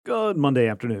Good Monday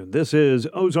afternoon. This is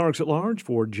Ozarks at Large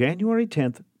for January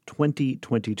 10th,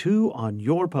 2022 on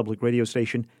your public radio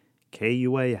station,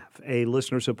 KUAF, a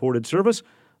listener-supported service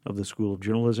of the School of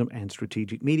Journalism and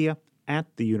Strategic Media at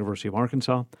the University of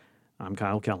Arkansas. I'm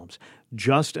Kyle Kellums.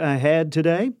 Just ahead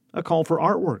today, a call for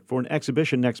artwork for an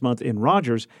exhibition next month in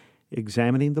Rogers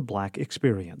examining the Black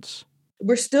experience.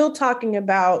 We're still talking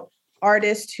about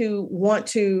artists who want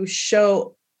to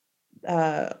show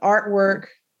artwork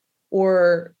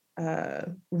or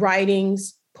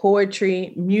writings,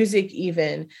 poetry, music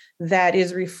even, that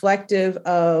is reflective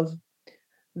of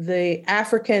the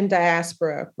African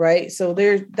diaspora, right? So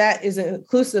that is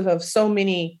inclusive of so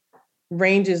many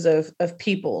ranges of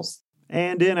peoples.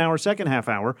 And in our second half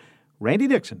hour, Randy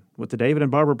Dixon with the David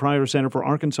and Barbara Pryor Center for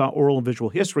Arkansas Oral and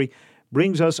Visual History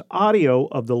brings us audio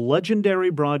of the legendary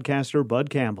broadcaster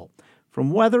Bud Campbell. From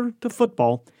weather to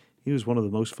football, he was one of the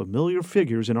most familiar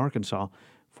figures in Arkansas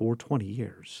for 20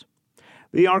 years.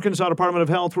 The Arkansas Department of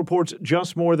Health reports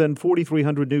just more than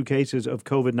 4,300 new cases of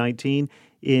COVID-19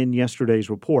 in yesterday's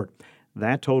report.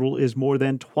 That total is more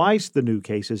than twice the new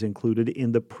cases included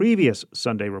in the previous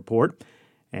Sunday report,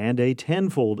 and a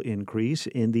tenfold increase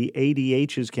in the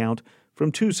ADH's count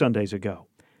from 2 Sundays ago.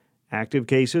 Active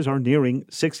cases are nearing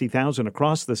 60,000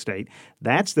 across the state.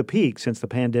 That's the peak since the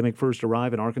pandemic first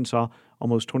arrived in Arkansas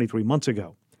almost 23 months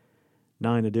ago.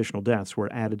 9 additional deaths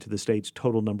were added to the state's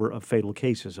total number of fatal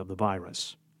cases of the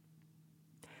virus.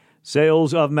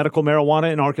 Sales of medical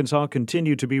marijuana in Arkansas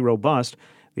continue to be robust.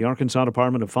 The Arkansas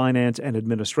Department of Finance and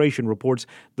Administration reports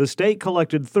the state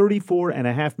collected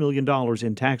 $34.5 million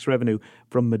in tax revenue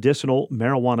from medicinal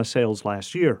marijuana sales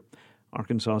last year.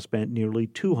 Arkansas spent nearly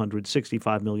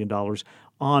 $265 million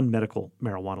on medical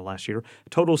marijuana last year.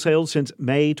 Total sales since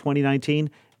May 2019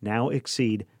 now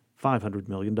exceed $500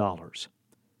 million.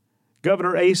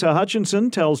 Governor Asa Hutchinson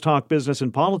tells Talk Business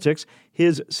and Politics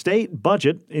his state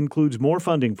budget includes more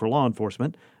funding for law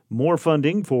enforcement, more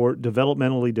funding for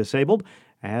developmentally disabled,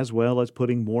 as well as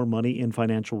putting more money in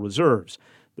financial reserves.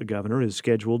 The governor is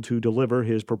scheduled to deliver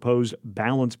his proposed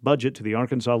balanced budget to the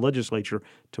Arkansas legislature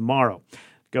tomorrow.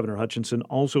 Governor Hutchinson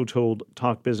also told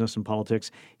Talk Business and Politics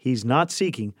he's not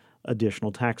seeking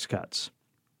additional tax cuts.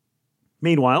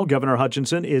 Meanwhile, Governor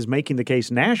Hutchinson is making the case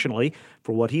nationally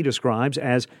for what he describes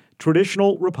as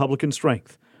traditional Republican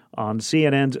strength. On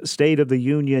CNN's State of the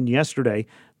Union yesterday,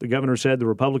 the governor said the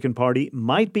Republican Party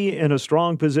might be in a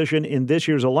strong position in this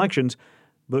year's elections,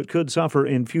 but could suffer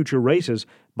in future races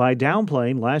by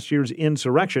downplaying last year's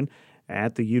insurrection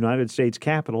at the United States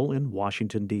Capitol in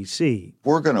Washington, D.C.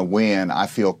 We're going to win, I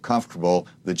feel comfortable,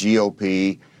 the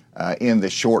GOP in the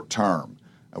short term.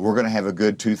 We're going to have a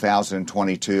good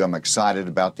 2022. I'm excited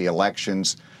about the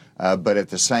elections. But at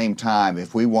the same time,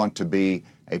 if we want to be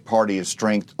a party of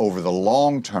strength over the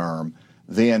long term,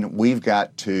 then we've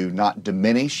got to not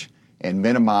diminish and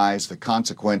minimize the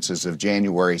consequences of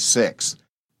January 6th.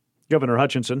 Governor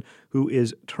Hutchinson, who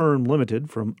is term limited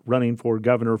from running for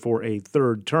governor for a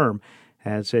third term,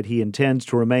 has said he intends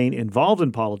to remain involved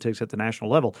in politics at the national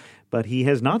level, but he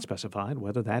has not specified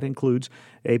whether that includes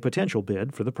a potential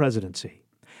bid for the presidency.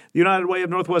 The United Way of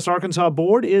Northwest Arkansas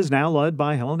Board is now led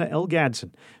by Helena L.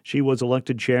 Gadsden. She was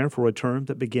elected chair for a term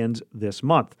that begins this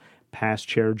month. Past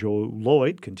Chair Joe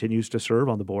Lloyd continues to serve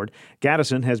on the board.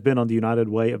 Gaddison has been on the United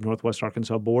Way of Northwest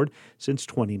Arkansas Board since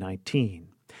 2019.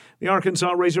 The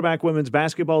Arkansas Razorback women's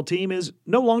basketball team is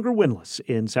no longer winless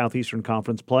in Southeastern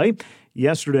Conference play.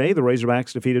 Yesterday, the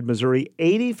Razorbacks defeated Missouri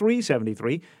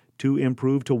 83-73 to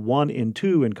improve to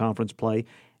 1-2 in conference play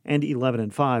and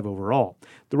 11-5 overall.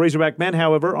 The Razorback men,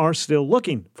 however, are still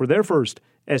looking for their first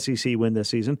SEC win this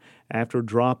season after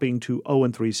dropping to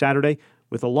 0-3 Saturday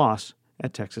with a loss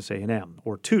at Texas A&M,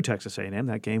 or to Texas A&M.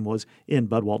 That game was in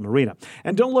Bud Walton Arena.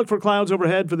 And don't look for clouds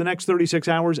overhead for the next 36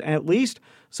 hours at least.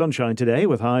 Sunshine today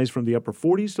with highs from the upper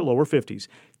 40s to lower 50s.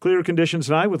 Clear conditions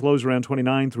tonight with lows around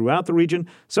 29 throughout the region.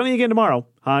 Sunny again tomorrow,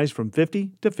 highs from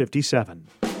 50 to 57.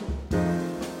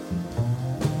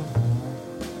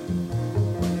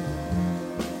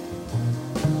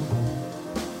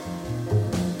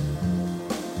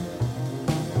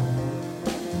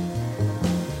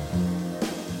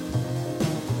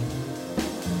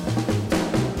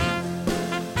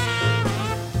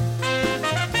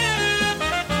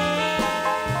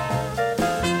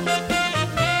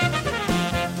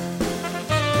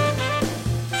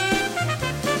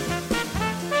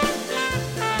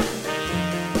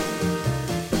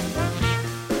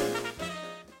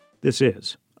 This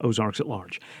is Ozarks at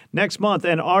Large. Next month,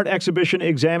 an art exhibition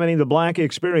examining the Black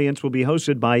experience will be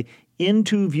hosted by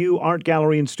Into View Art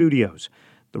Gallery and Studios,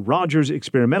 the Rogers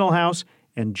Experimental House,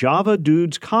 and Java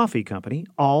Dudes Coffee Company,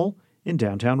 all in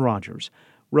downtown Rogers.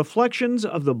 Reflections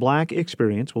of the Black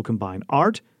Experience will combine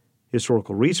art,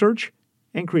 historical research,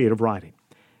 and creative writing.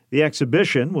 The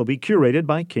exhibition will be curated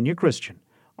by Kenya Christian,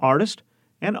 artist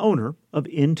and owner of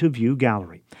Into View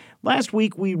Gallery. Last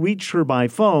week, we reached her by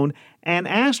phone and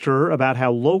asked her about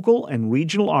how local and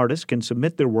regional artists can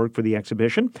submit their work for the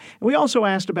exhibition. And we also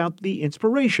asked about the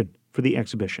inspiration for the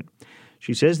exhibition.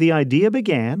 She says the idea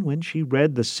began when she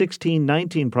read the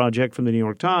 1619 Project from the New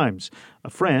York Times. A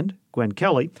friend, Gwen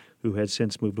Kelly, who has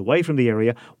since moved away from the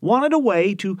area, wanted a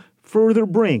way to further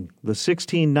bring the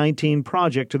 1619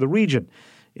 Project to the region.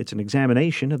 It's an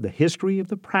examination of the history of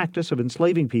the practice of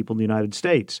enslaving people in the United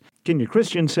States. Kenya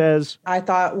Christian says, I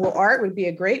thought, well, art would be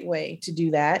a great way to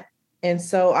do that. And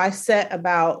so I set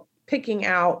about picking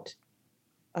out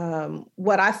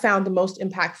what I found the most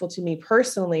impactful to me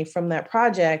personally from that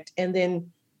project, and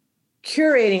then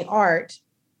curating art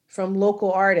from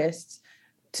local artists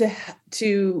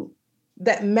to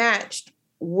that matched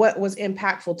what was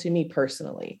impactful to me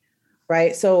personally,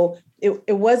 right? So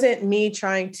it wasn't me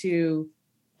trying to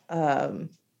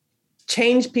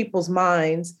change people's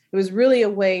minds. It was really a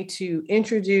way to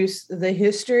introduce the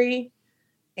history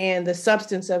and the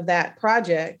substance of that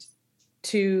project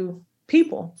to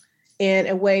people in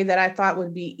a way that I thought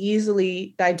would be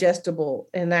easily digestible.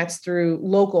 And that's through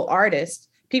local artists,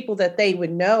 people that they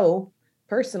would know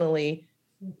personally,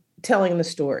 telling the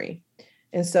story.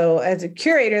 And so as a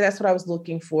curator, that's what I was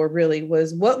looking for, really,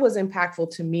 was what was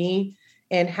impactful to me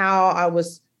and how I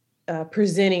was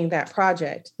presenting that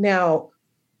project. Now,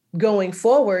 going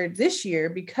forward this year,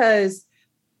 because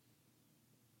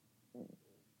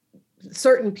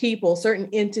certain people, certain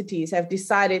entities have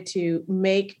decided to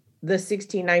make the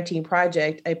 1619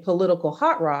 Project a political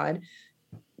hot rod,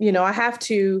 I have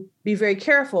to be very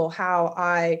careful how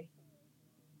I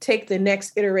take the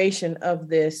next iteration of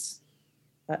this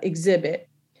exhibit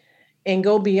and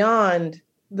go beyond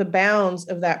the bounds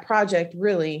of that project,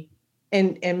 really,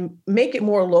 and make it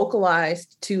more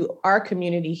localized to our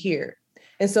community here.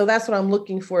 And so that's what I'm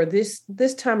looking for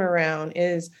this time around,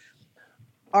 is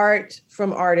art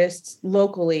from artists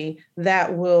locally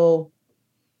that will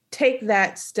take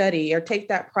that study or take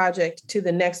that project to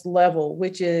the next level,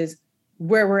 which is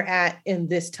where we're at in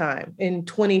this time, in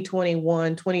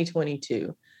 2021,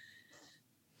 2022.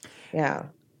 Yeah.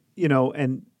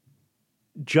 And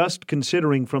just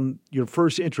considering from your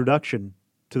first introduction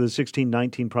to the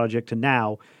 1619 Project to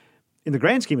now, in the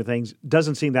grand scheme of things,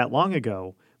 doesn't seem that long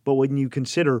ago. But when you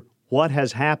consider what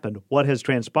has happened, what has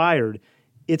transpired,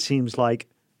 it seems like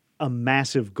a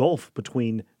massive gulf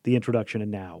between the introduction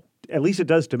and now. At least it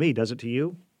does to me. Does it to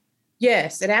you?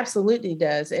 Yes, it absolutely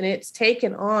does. And it's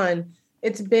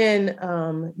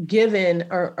been given,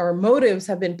 or motives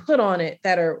have been put on it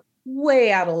that are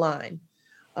way out of line.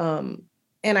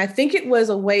 And I think it was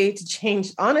a way to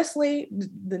change, honestly,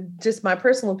 just my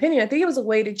personal opinion, I think it was a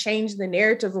way to change the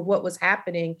narrative of what was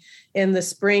happening in the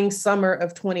spring, summer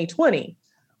of 2020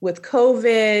 with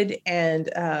COVID and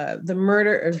the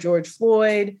murder of George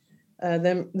Floyd,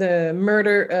 the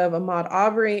murder of Ahmaud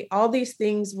Arbery. All these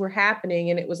things were happening.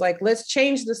 And it was like, let's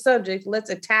change the subject. Let's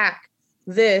attack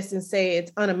this and say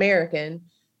it's un-American,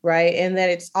 right? And that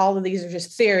it's all of these are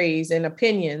just theories and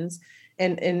opinions.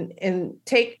 And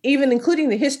take even including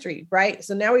the history, right?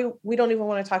 So now we don't even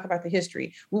want to talk about the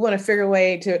history. We want to figure a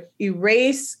way to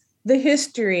erase the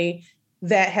history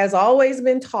that has always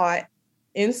been taught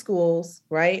in schools,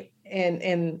 right?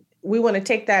 And we want to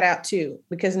take that out too,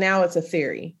 because now it's a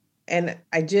theory. And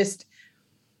it's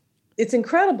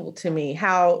incredible to me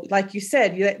how, like you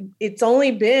said, it's only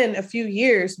been a few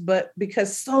years, but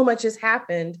because so much has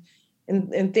happened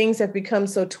and things have become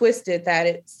so twisted that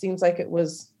it seems like it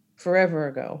was forever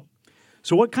ago.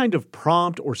 So what kind of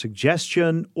prompt or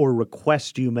suggestion or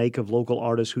request do you make of local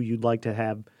artists who you'd like to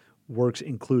have works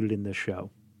included in this show?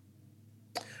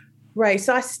 Right.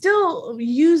 So I still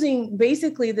using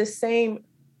basically the same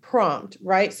prompt,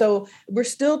 right? So we're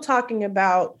still talking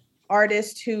about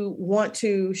artists who want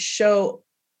to show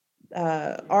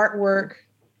artwork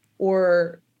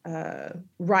or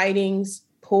writings,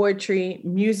 poetry,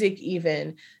 music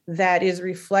even, that is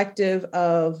reflective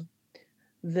of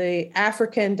the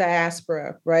African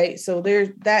diaspora, right? So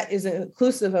that is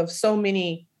inclusive of so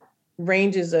many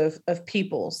ranges of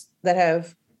peoples that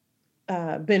have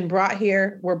been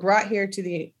were brought here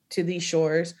to these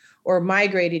shores, or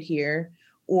migrated here,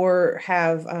 or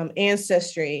have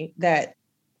ancestry that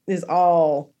is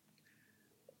all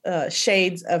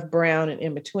shades of brown and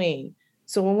in between.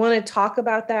 So we want to talk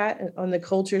about that on the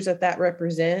cultures that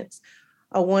represents.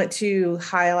 I want to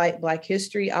highlight Black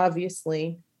history,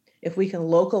 obviously. If we can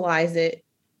localize it,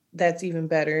 that's even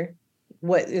better.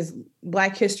 what is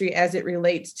Black history as it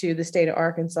relates to the state of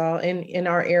Arkansas and in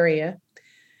our area.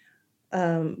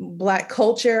 Black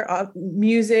culture,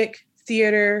 music,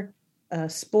 theater,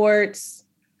 sports,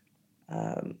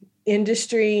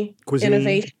 industry,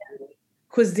 innovation,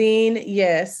 cuisine,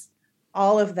 yes,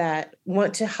 all of that.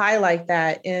 Want to highlight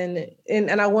that, and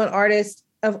I want artists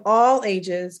of all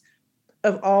ages,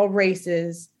 of all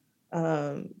races,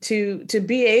 to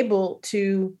be able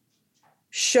to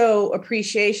show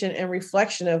appreciation and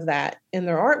reflection of that in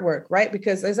their artwork, right?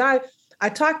 Because as I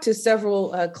talked to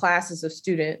several classes of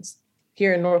students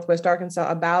here in Northwest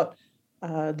Arkansas about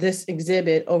this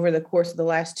exhibit over the course of the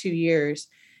last 2 years.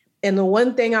 And the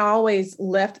one thing I always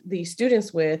left the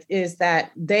students with is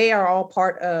that they are all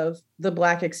part of the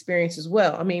Black experience as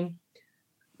well. I mean,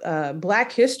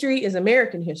 Black history is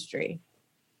American history.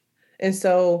 And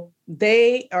so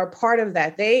they are part of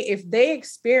that. If they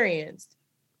experienced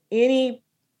any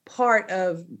part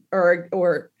of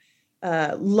or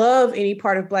love any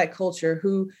part of Black culture,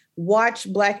 who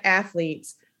watch Black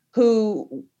athletes,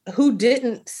 who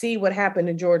didn't see what happened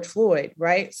to George Floyd,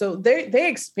 right? So they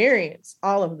experience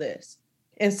all of this.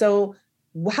 And so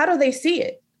how do they see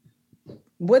it?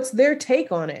 What's their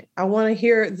take on it? I want to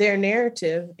hear their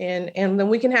narrative, and then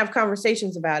we can have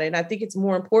conversations about it. And I think it's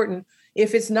more important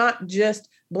if it's not just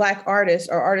Black artists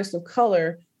or artists of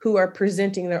color who are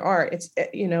presenting their art. It's,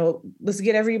 let's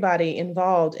get everybody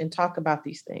involved and talk about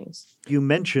these things. You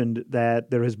mentioned that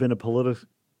there has been a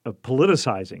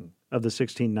politicizing of the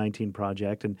 1619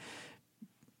 Project, and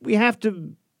we have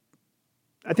to,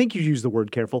 I think you use the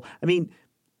word careful. I mean,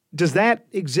 does that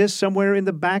exist somewhere in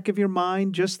the back of your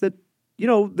mind? Just that,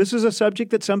 this is a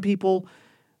subject that some people,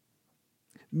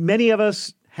 many of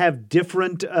us have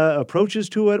different approaches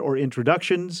to it or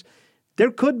introductions. There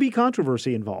could be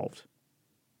controversy involved.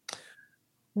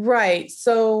 Right.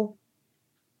 So,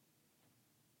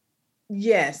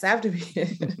 yes, I have to be.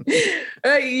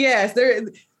 Yes.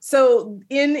 So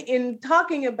in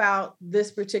talking about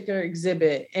this particular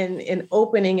exhibit and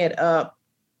opening it up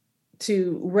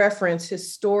to reference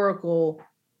historical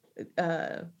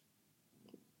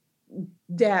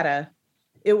data,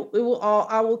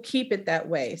 I will keep it that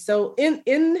way. So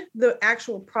in the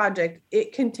actual project,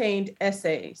 it contained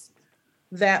essays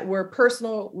that were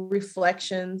personal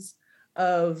reflections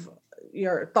of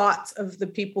your thoughts of the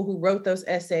people who wrote those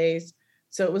essays.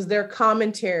 So it was their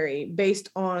commentary based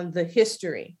on the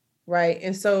history, right?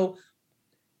 And so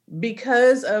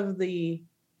because of the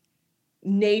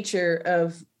nature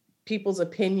of people's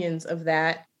opinions of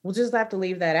that, we'll just have to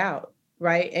leave that out,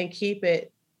 right? And keep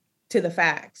it to the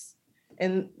facts.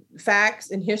 And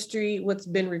facts and history, what's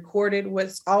been recorded,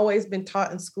 what's always been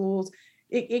taught in schools,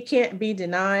 it can't be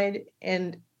denied.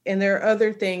 And there are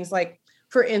other things like,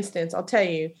 for instance, I'll tell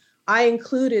you, I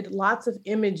included lots of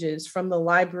images from the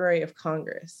Library of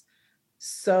Congress.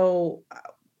 So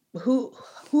who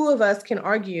of us can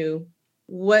argue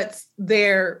what's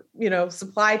there,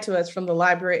 supplied to us from the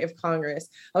Library of Congress?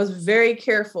 I was very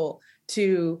careful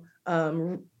to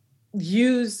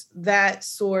use that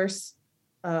source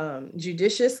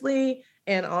judiciously,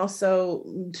 and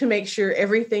also to make sure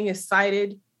everything is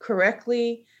cited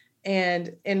correctly,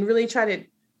 and really try to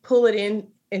pull it in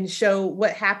and show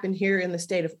what happened here in the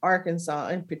state of Arkansas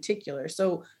in particular.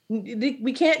 So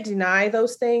we can't deny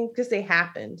those things because they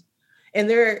happened. And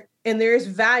there's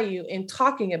value in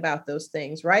talking about those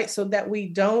things, right? So that we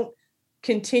don't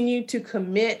continue to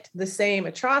commit the same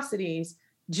atrocities,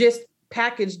 just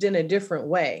packaged in a different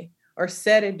way or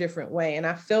said a different way. And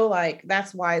I feel like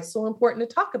that's why it's so important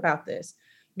to talk about this,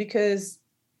 because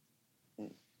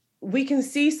we can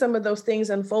see some of those things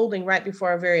unfolding right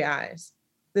before our very eyes.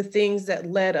 The things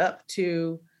that led up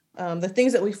to the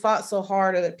things that we fought so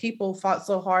hard, or that people fought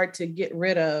so hard to get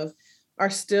rid of, are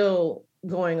still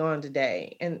going on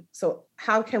today. And so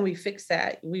how can we fix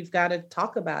that? We've got to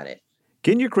talk about it.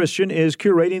 Kenya Christian is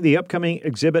curating the upcoming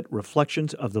exhibit,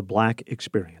 Reflections of the Black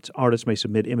Experience. Artists may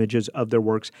submit images of their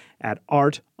works at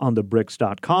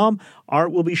artonthebricks.com.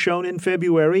 Art will be shown in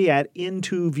February at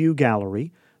Into View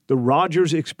Gallery, the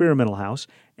Rogers Experimental House,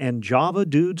 and Java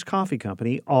Dudes Coffee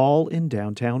Company, all in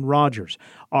downtown Rogers.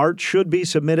 Art should be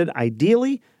submitted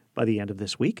ideally by the end of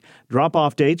this week.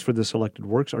 Drop-off dates for the selected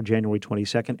works are January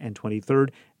 22nd and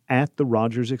 23rd at the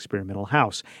Rogers Experimental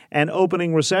House. An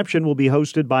opening reception will be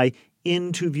hosted by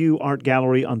Into View Art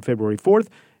Gallery on February 4th,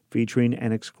 featuring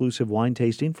an exclusive wine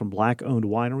tasting from Black-owned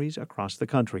wineries across the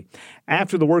country.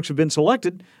 After the works have been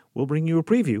selected, we'll bring you a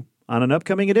preview on an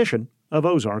upcoming edition of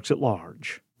Ozarks at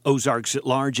Large. Ozarks at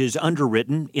Large is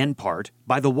underwritten, in part,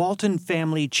 by the Walton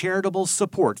Family Charitable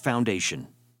Support Foundation.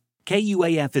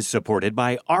 KUAF is supported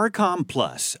by Arcom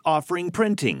Plus, offering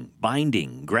printing,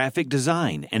 binding, graphic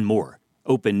design, and more.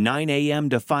 Open 9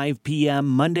 a.m. to 5 p.m.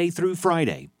 Monday through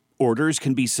Friday. Orders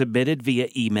can be submitted via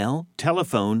email,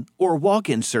 telephone, or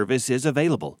walk-in service is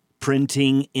available.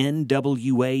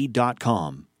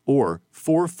 printingnwa.com or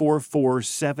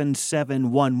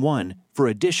 444-7711 for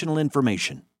additional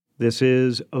information. This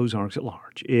is Ozarks at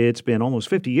Large. It's been almost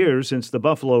 50 years since the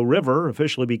Buffalo River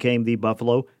officially became the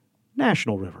Buffalo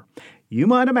National River. You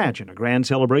might imagine a grand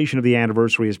celebration of the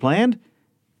anniversary is planned,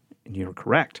 and you're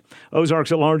correct.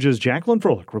 Ozarks at Large's Jacqueline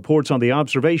Froelich reports on the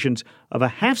observations of a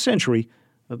half-century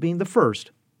of being the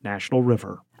first national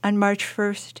river. On March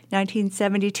 1st,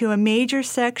 1972, a major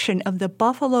section of the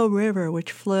Buffalo River,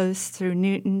 which flows through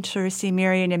Newton, Searcy,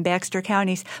 Marion, and Baxter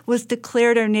counties, was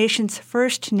declared our nation's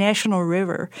first national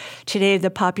river. Today, the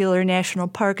popular national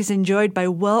park is enjoyed by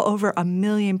well over 1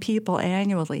 million people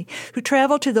annually who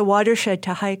travel to the watershed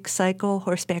to hike, cycle,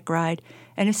 horseback ride,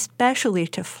 and especially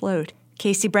to float.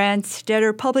 Casey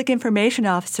Brandstetter, Public Information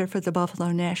Officer for the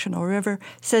Buffalo National River,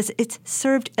 says it's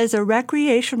served as a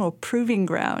recreational proving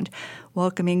ground,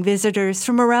 welcoming visitors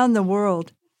from around the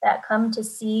world that come to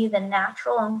see the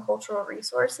natural and cultural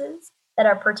resources that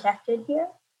are protected here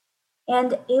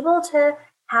and able to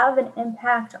have an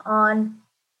impact on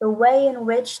the way in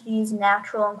which these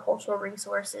natural and cultural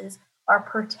resources are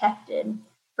protected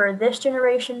for this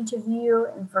generation to view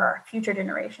and for our future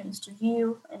generations to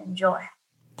view and enjoy.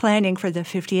 Planning for the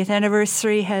 50th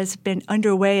anniversary has been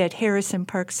underway at Harrison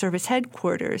Park Service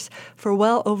headquarters for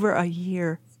well over a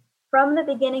year. From the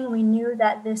beginning, we knew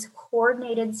that this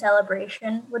coordinated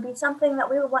celebration would be something that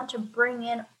we would want to bring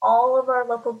in all of our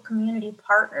local community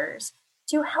partners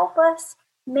to help us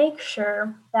make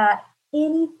sure that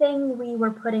anything we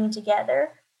were putting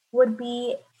together would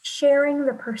be sharing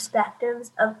the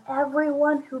perspectives of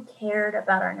everyone who cared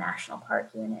about our national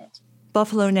park unit.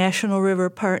 Buffalo National River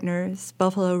Partners,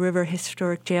 Buffalo River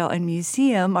Historic Jail and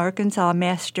Museum, Arkansas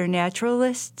Master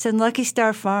Naturalists, and Lucky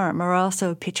Star Farm are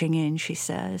also pitching in, she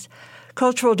says.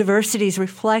 Cultural diversity is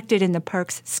reflected in the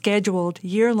park's scheduled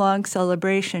year-long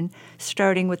celebration,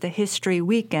 starting with the History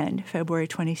Weekend, February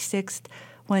 26th,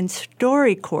 when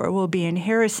StoryCorps will be in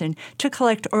Harrison to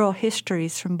collect oral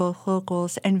histories from both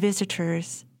locals and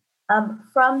visitors.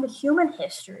 From the human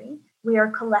history, we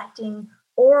are collecting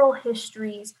oral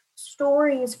histories,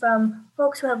 stories from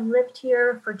folks who have lived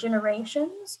here for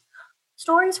generations,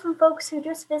 stories from folks who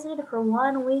just visited for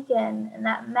one weekend, and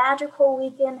that magical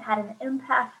weekend had an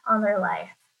impact on their life.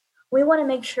 We want to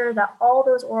make sure that all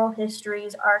those oral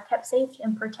histories are kept safe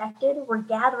and protected. We're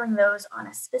gathering those on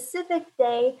a specific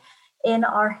day in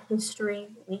our History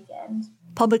Weekend.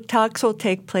 Public talks will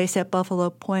take place at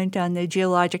Buffalo Point on the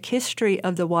geologic history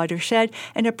of the watershed,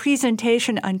 and a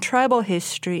presentation on tribal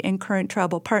history and current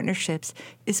tribal partnerships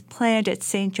is planned at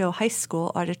St. Joe High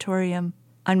School auditorium.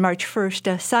 On March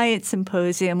 1st, a science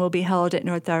symposium will be held at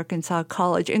North Arkansas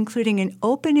College, including an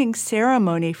opening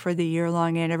ceremony for the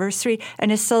year-long anniversary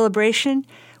and a celebration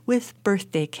with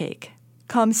birthday cake.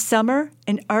 Come summer,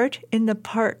 an Art in the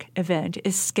Park event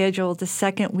is scheduled the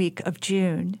second week of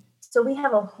June. So we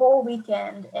have a whole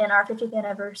weekend in our 50th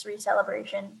anniversary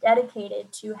celebration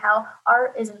dedicated to how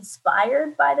art is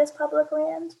inspired by this public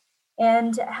land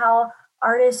and how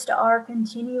artists are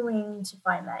continuing to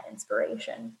find that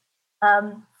inspiration.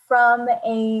 From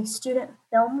a student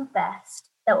film fest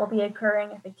that will be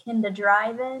occurring at the Kinda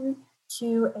Drive-In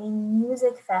to a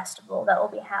music festival that will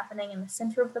be happening in the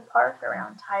center of the park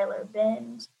around Tyler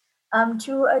Bend,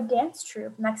 to a dance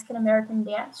troupe, Mexican-American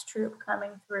dance troupe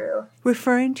coming through.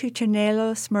 Referring to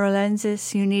Chanelos,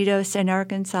 Morelenses, Unidos, and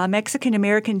Arkansas,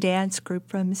 Mexican-American dance group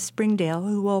from Springdale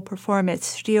who will perform at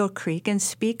Steel Creek and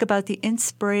speak about the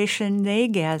inspiration they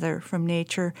gather from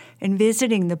nature in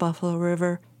visiting the Buffalo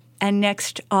River. And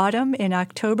next autumn, in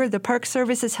October, the Park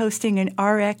Service is hosting an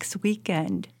RX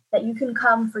weekend. That you can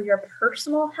come for your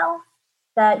personal health,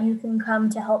 that you can come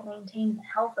to help maintain the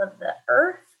health of the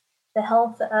earth, the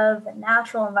health of the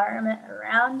natural environment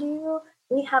around you.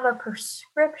 We have a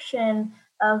prescription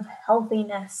of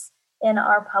healthiness in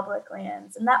our public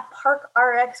lands. And that Park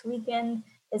RX weekend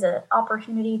is an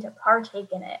opportunity to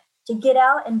partake in it, to get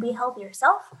out and be healthy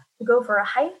yourself, to go for a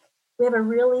hike. We have a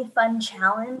really fun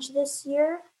challenge this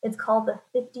year. It's called the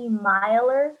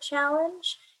 50-miler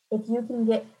challenge. If you can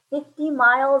get 50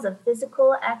 miles of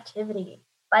physical activity,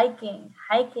 biking,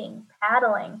 hiking,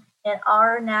 paddling in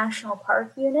our national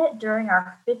park unit during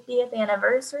our 50th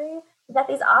anniversary, we've got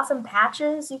these awesome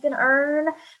patches you can earn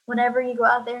whenever you go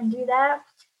out there and do that.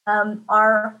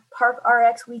 Our Park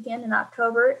RX weekend in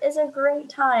October is a great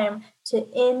time to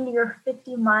end your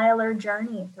 50-miler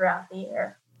journey throughout the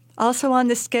year. Also on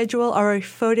the schedule are a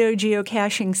photo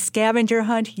geocaching scavenger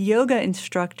hunt, yoga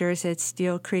instructors at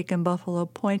Steel Creek and Buffalo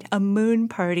Point, a moon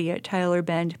party at Tyler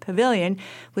Bend Pavilion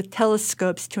with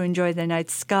telescopes to enjoy the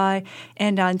night sky,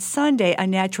 and on Sunday, a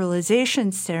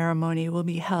naturalization ceremony will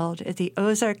be held at the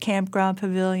Ozarks Campground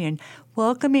Pavilion,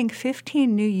 welcoming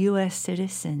 15 new U.S.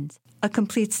 citizens. A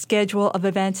complete schedule of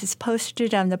events is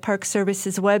posted on the Park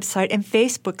Service's website and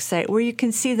Facebook site, where you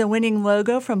can see the winning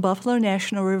logo from Buffalo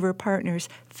National River Partners'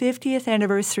 50th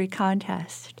anniversary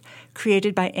contest,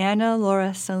 created by Anna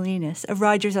Laura Salinas of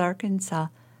Rogers, Arkansas.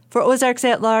 For Ozarks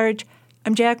at Large,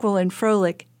 I'm Jacqueline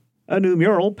Froelich. A new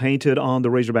mural painted on the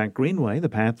Razorback Greenway, the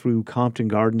path through Compton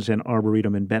Gardens and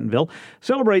Arboretum in Bentonville,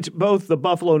 celebrates both the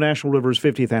Buffalo National River's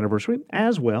 50th anniversary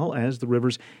as well as the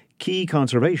river's key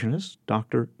conservationist,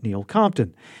 Dr. Neil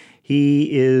Compton.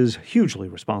 He is hugely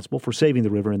responsible for saving the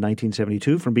river in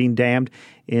 1972 from being dammed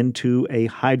into a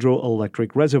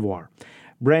hydroelectric reservoir.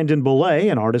 Brandon Boulay,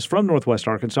 an artist from Northwest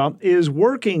Arkansas, is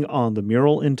working on the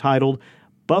mural entitled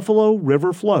Buffalo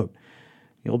River Float.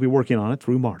 He'll be working on it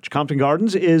through March. Compton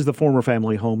Gardens is the former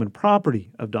family home and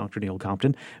property of Dr. Neil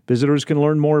Compton. Visitors can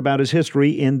learn more about his history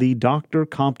in the Dr.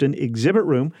 Compton Exhibit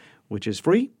Room, which is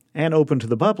free and open to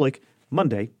the public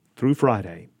Monday through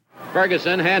Friday.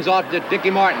 Ferguson hands off to Dickie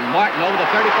Martin. Martin over the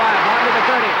 35, Martin to the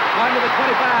 30, Martin to the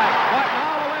 25, Martin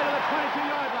all the way to the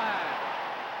 22-yard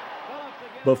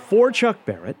line. Before Chuck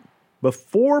Barrett,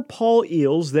 before Paul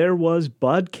Eels, there was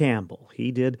Bud Campbell.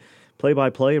 He did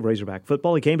play-by-play of Razorback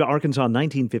football. He came to Arkansas in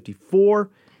 1954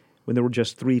 when there were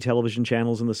just 3 television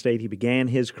channels in the state. He began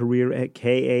his career at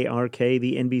KARK,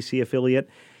 the NBC affiliate.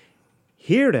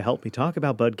 Here to help me talk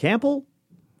about Bud Campbell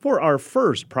for our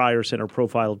first Pryor Center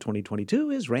Profile of 2022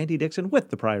 is Randy Dixon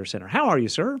with the Pryor Center. How are you,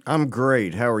 sir? I'm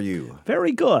great. How are you?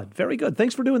 Very good. Very good.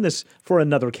 Thanks for doing this for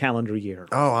another calendar year.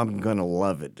 Oh, I'm going to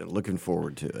love it. Looking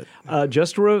forward to it.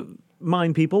 Just to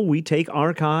remind people, we take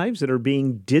archives that are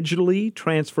being digitally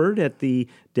transferred at the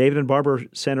David and Barbara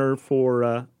Center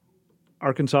for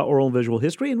Arkansas Oral and Visual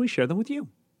History, and we share them with you.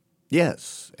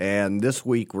 Yes, and this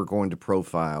week we're going to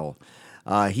profile.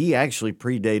 He actually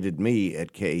predated me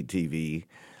at KATV,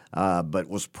 but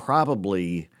was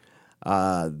probably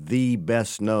the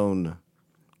best-known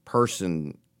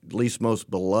person, at least most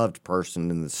beloved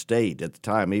person in the state at the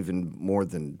time, even more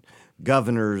than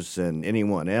governors and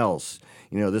anyone else.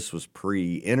 You know, this was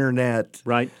pre-internet,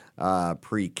 right?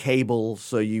 Pre-cable.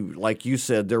 So like you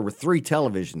said, there were 3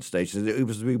 television stations. It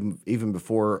was even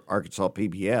before Arkansas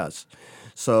PBS.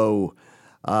 So,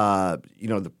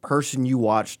 the person you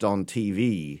watched on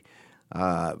TV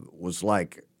was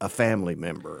like a family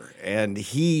member, and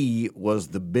he was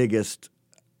the biggest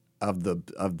of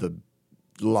the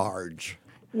large.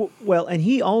 Well, and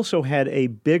he also had a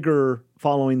bigger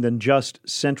following than just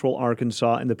Central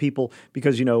Arkansas and the people,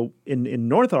 because, in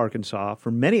North Arkansas,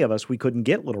 for many of us, we couldn't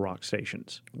get Little Rock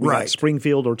stations. We got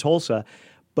Springfield or Tulsa,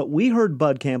 but we heard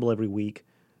Bud Campbell every week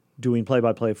doing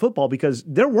play-by-play of football because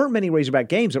there weren't many Razorback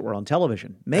games that were on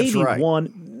television. Maybe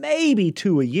one, maybe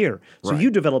 2 a year. So you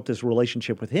developed this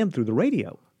relationship with him through the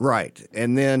radio. Right.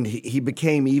 And then he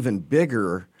became even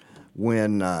bigger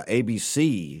when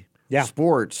ABC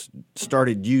Sports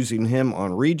started using him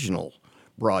on regional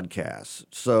broadcasts.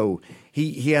 So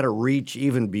he had a reach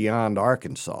even beyond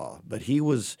Arkansas, but he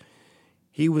was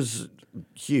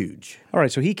huge. All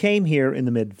right, so he came here in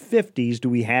the mid-'50s. Do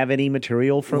we have any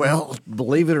material from Well,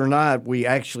 believe it or not, we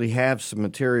actually have some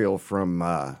material from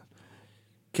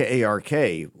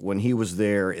KARK when he was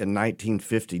there in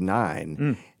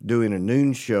 1959 doing a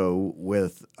noon show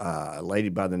with a lady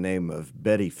by the name of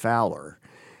Betty Fowler.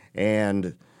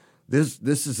 And this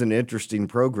is an interesting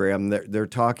program. They're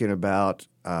talking about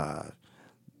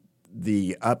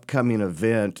the upcoming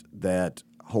event that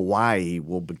Hawaii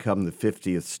will become the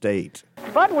 50th state.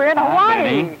 But we're in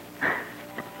Hawaii. I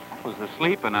was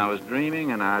asleep and I was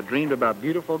dreaming, and I dreamed about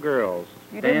beautiful girls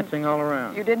dancing all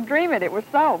around. You didn't dream it. It was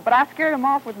so. But I scared them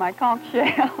off with my conch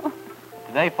shell.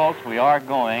 Today, folks, we are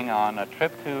going on a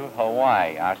trip to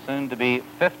Hawaii, our soon-to-be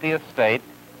 50th state,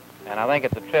 and I think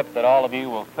it's a trip that all of you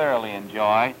will thoroughly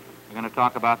enjoy. We're going to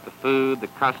talk about the food, the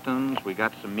customs. We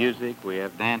got some music. We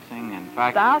have dancing. In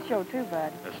fact, Style show too,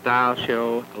 Bud. A style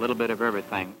show, a little bit of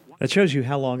everything. That shows you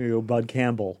how long ago Bud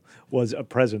Campbell was a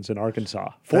presence in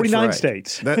Arkansas. 49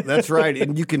 states. That's right.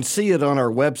 And you can see it on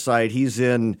our website. He's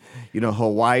in,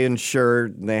 Hawaiian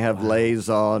shirt, and they have leis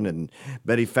on, and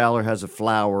Betty Fowler has a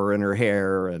flower in her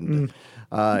hair, and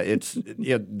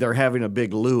they're having a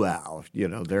big luau,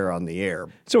 they're on the air.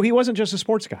 So he wasn't just a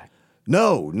sports guy.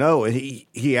 No.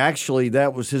 He actually,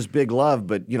 that was his big love.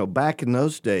 But, back in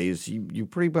those days, you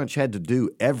pretty much had to do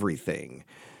everything.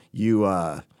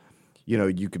 You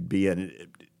could be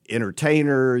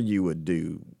entertainer, you would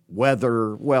do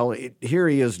weather. Well, here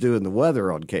he is doing the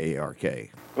weather on KARK.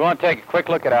 We want to take a quick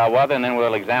look at our weather, and then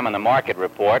we'll examine the market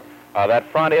report. That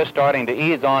front is starting to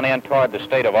ease on in toward the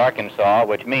state of Arkansas,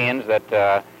 which means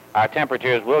that our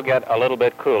temperatures will get a little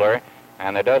bit cooler,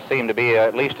 and there does seem to be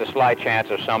at least a slight chance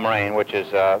of some rain, which is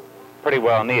pretty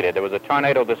well needed. There was a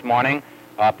tornado this morning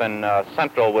up in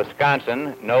central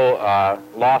Wisconsin. No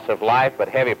loss of life, but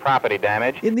heavy property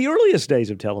damage. In the earliest days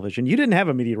of television, you didn't have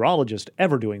a meteorologist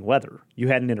ever doing weather. You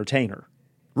had an entertainer.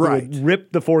 Right. Who would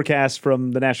rip the forecast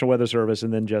from the National Weather Service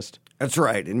and then just... That's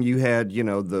right. And you had,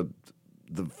 the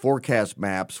forecast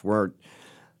maps weren't,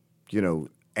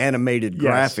 animated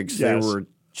graphics. They were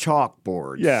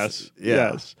chalkboards.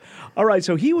 Yes. All right,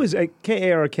 so he was at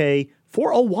KARK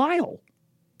for a while.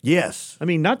 Yes. I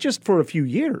mean, not just for a few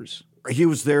years. He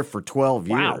was there for 12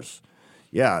 Wow. years.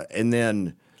 Yeah, and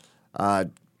then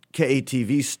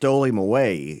KATV stole him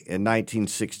away in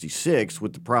 1966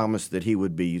 with the promise that he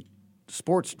would be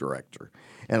sports director.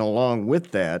 And along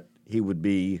with that, he would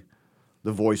be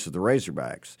the voice of the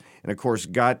Razorbacks. And, of course,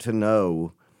 got to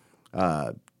know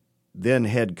then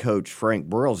head coach Frank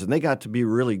Broyles, and they got to be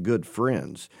really good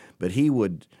friends. But he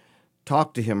would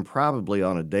talk to him probably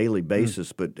on a daily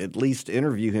basis, but at least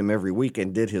interview him every week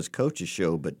and did his coach's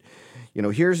show. But,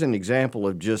 here's an example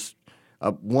of just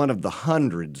one of the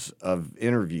hundreds of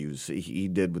interviews he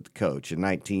did with the coach in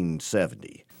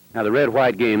 1970. Now, the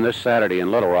red-white game this Saturday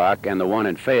in Little Rock and the one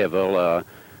in Fayetteville,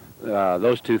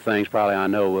 those two things probably I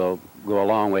know will go a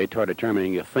long way toward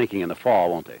determining your thinking in the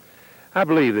fall, won't they? I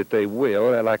believe that they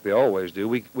will, like they always do.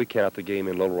 We count the game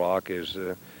in Little Rock as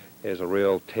a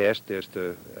real test as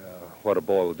to what a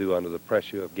boy will do under the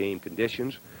pressure of game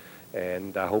conditions.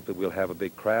 And I hope that we'll have a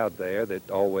big crowd there that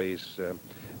always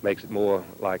makes it more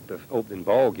like the opening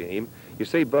ball game. You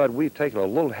see, Bud, we've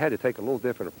had to take a little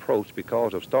different approach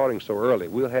because of starting so early.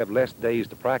 We'll have less days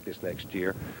to practice next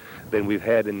year than we've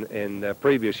had in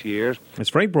previous years. It's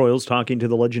Frank Broyles talking to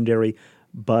the legendary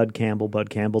Bud Campbell. Bud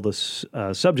Campbell, the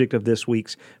subject of this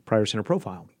week's Pryor Center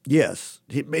Profile. Yes,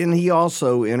 and he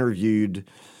also interviewed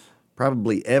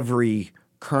probably every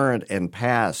current and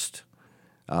past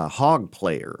hog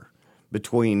player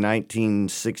between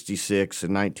 1966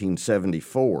 and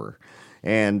 1974.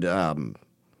 And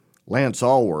Lance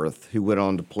Allworth, who went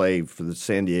on to play for the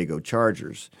San Diego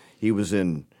Chargers, he was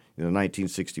in the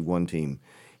 1961 team.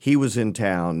 He was in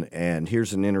town, and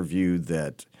here's an interview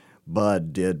that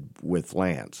Bud did with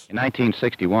Lance. In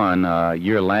 1961,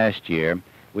 last year,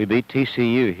 we beat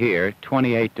TCU here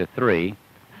 28-3.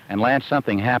 And Lance,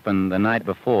 something happened the night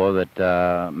before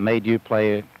that made you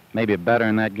play maybe better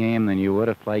in that game than you would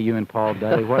have played, you and Paul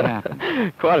Dudley. What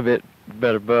happened? Quite a bit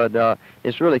better, Bud.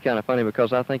 It's really kind of funny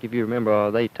because I think if you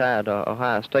remember, they tied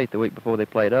Ohio State the week before they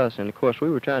played us. And, of course, we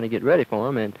were trying to get ready for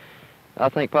them. And I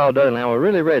think Paul Dudley and I were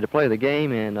really ready to play the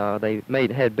game. And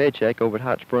they had bed check over at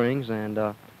Hot Springs. And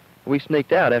we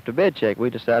sneaked out after bed check. We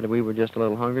decided we were just a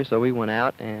little hungry, so we went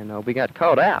out, and we got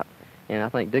caught out. And I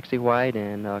think Dixie White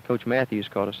and Coach Matthews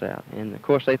caught us out. And, of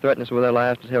course, they threatened us with their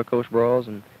lives to tell Coach Broyles,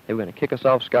 and they were going to kick us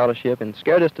off scholarship and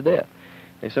scared us to death.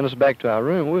 They sent us back to our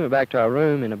room. We went back to our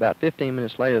room, and about 15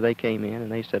 minutes later they came in,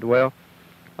 and they said, well,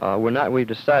 we've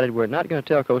decided we're not going to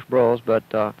tell Coach Broyles,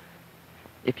 but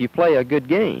if you play a good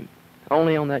game,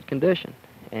 only on that condition.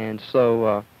 And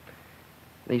so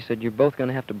they said, you're both going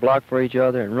to have to block for each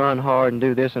other and run hard and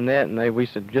do this and that. And we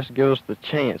said, just give us the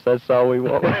chance. That's all we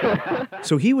want.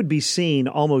 So he would be seen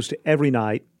almost every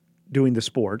night doing the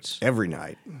sports. Every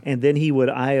night. And then he would,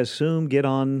 I assume, get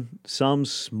on some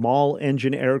small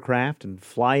engine aircraft and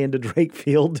fly into Drake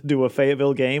Field to do a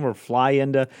Fayetteville game or fly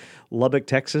into Lubbock,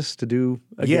 Texas to do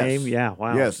a game. Yeah,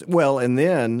 wow. Yes. Well, and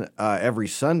then every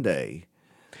Sunday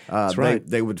That's right.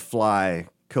 they would fly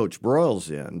Coach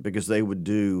Broyles in because they would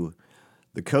do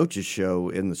the coach's show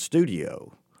in the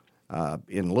studio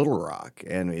in Little Rock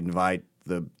and invite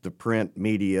the print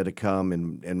media to come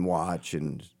and watch.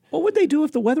 And what would they do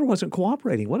if the weather wasn't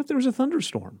cooperating? What if there was a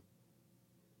thunderstorm?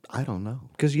 I don't know.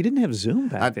 Because you didn't have Zoom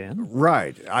back then.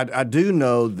 Right. I do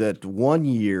know that one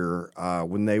year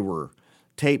when they were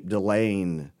tape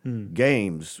delaying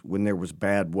games, when there was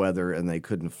bad weather and they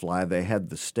couldn't fly, they had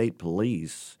the state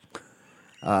police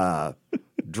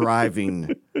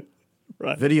driving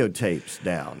videotapes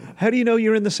down. How do you know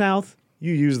you're in the South?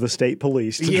 You use the state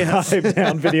police to drive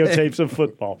down videotapes of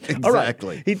football.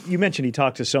 Exactly. All right. You mentioned he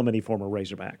talked to so many former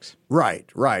Razorbacks. Right.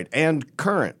 And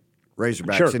current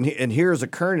Razorbacks. Sure. And here's a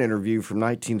current interview from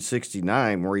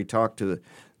 1969 where he talked to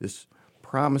this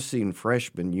promising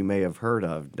freshman you may have heard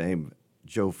of named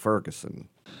Joe Ferguson.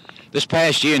 This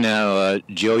past year now,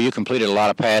 Joe, you completed a lot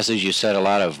of passes. You set a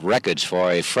lot of records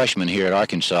for a freshman here at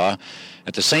Arkansas.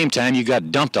 At the same time, you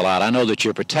got dumped a lot. I know that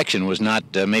your protection was not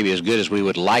maybe as good as we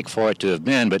would like for it to have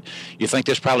been, but you think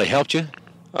this probably helped you?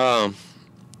 I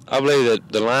believe that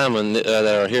the linemen that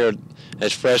are here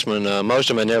as freshmen, most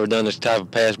of them had never done this type of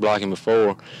pass blocking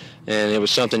before, and it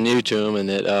was something new to them, and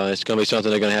that it's going to be something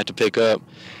they're going to have to pick up.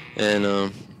 And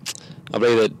I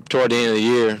believe that toward the end of the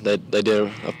year that they did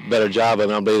a better job of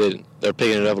it, and I believe that they're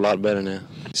picking it up a lot better now.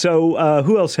 So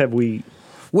who else have we?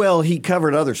 Well, he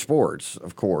covered other sports,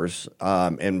 of course,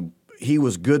 and he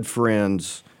was good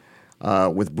friends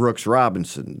with Brooks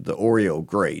Robinson, the Oreo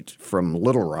great from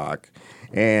Little Rock.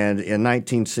 And in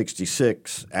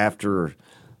 1966, after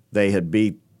they had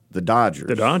beat the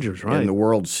Dodgers right, in the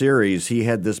World Series, he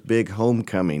had this big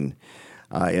homecoming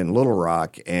in Little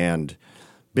Rock and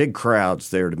big crowds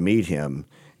there to meet him.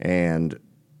 And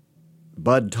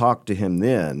Bud talked to him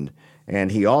then,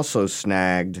 and he also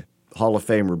snagged Hall of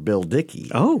Famer Bill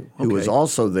Dickey, who was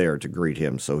also there to greet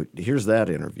him. So here's that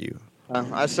interview.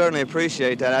 I certainly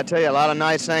appreciate that. I tell you, a lot of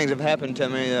nice things have happened to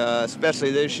me,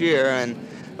 especially this year,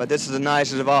 but this is the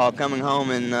nicest of all, coming home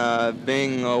and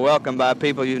being welcomed by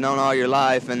people you've known all your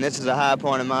life, and this is a high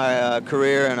point in my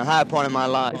career and a high point in my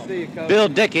life. Bill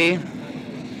Dickey,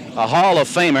 a Hall of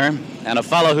Famer, and a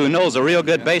fellow who knows a real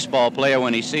good baseball player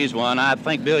when he sees one. I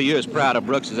think, Bill, you're as proud of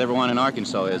Brooks as everyone in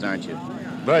Arkansas is, aren't you?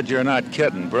 Bud, you're not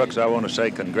kidding. Brooks, I want to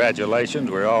say congratulations.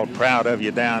 We're all proud of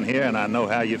you down here, and I know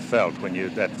how you felt when you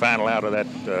that final out of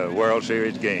that World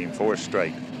Series game, 4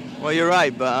 straight. Well, you're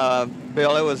right,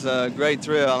 Bill. It was a great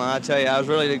thrill, and I tell you, I was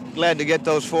really glad to get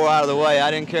those 4 out of the way. I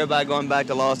didn't care about going back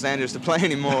to Los Angeles to play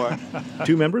anymore.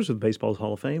 2 members of Baseball's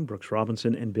Hall of Fame, Brooks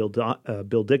Robinson and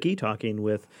Bill Dickey, talking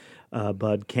with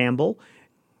Bud Campbell.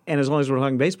 And as long as we're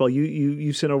talking baseball,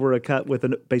 you sent over a cut with a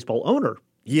baseball owner.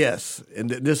 Yes, and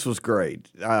this was great.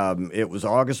 It was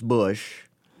August Bush,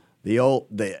 the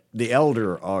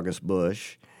elder August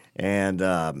Bush,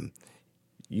 and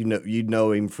you'd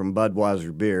know him from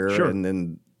Budweiser beer, sure, and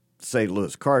then St.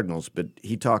 Louis Cardinals. But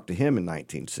he talked to him in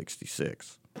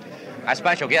 1966. Our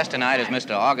special guest tonight is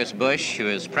Mr. August Bush, who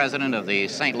is president of the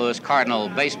St. Louis Cardinal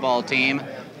baseball team,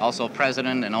 also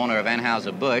president and owner of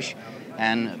Anheuser-Busch.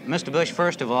 And Mr. Bush,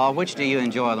 first of all, which do you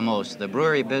enjoy the most, the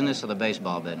brewery business or the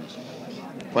baseball business?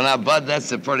 Well, now, Bud,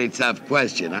 that's a pretty tough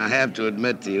question. I have to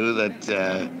admit to you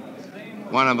that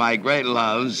one of my great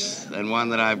loves, and one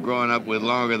that I've grown up with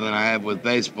longer than I have with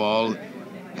baseball,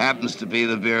 happens to be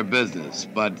the beer business.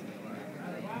 But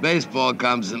baseball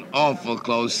comes an awful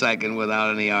close second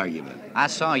without any argument. I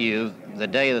saw you the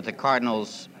day that the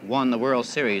Cardinals won the World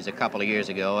Series a couple of years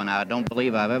ago, and I don't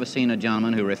believe I've ever seen a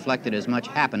gentleman who reflected as much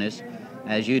happiness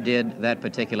as you did that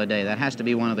particular day. That has to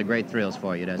be one of the great thrills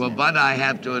for you, doesn't it? Well, Bud, I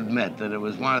have to admit that it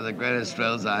was one of the greatest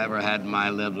thrills I ever had in my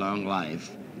livelong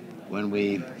life. When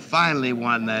we finally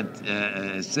won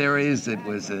that series, it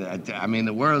was,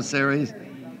 the World Series,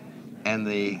 and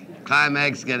the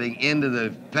climax getting into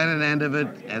the pennant end of it,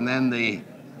 and then the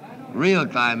real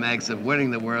climax of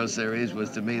winning the World Series was,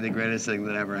 to me, the greatest thing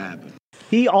that ever happened.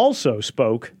 He also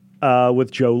spoke with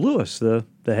Joe Louis, the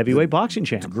heavyweight boxing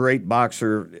champ. Great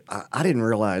boxer. I didn't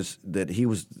realize that he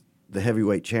was the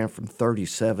heavyweight champ from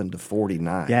 37 to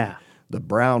 49. Yeah. The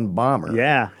Brown Bomber.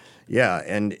 Yeah. Yeah,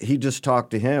 and he just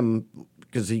talked to him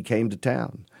because he came to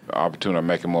town. The opportunity of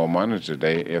making more money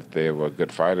today if they were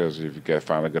good fighters. If you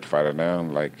find a good fighter now,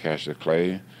 like Cassius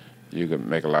Clay, you can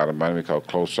make a lot of money because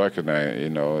closed circuit now,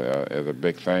 is a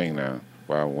big thing now.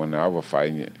 Well, when I was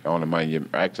fighting, the only money you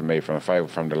actually made from the fight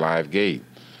was from the live gate.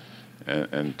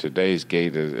 And today's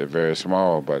gate is very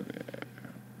small, but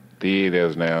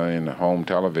theaters now in the home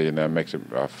television that makes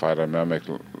a fighter now makes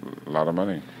a lot of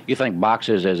money. You think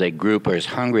boxers as a group are as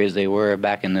hungry as they were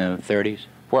back in the 30s?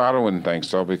 Well, I wouldn't think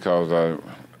so because I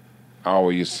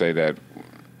always used to say that,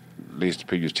 at least the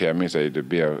people used to tell me, say to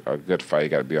be a good fighter, you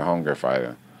got to be a hungry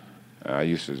fighter. I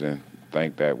used to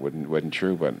think that wasn't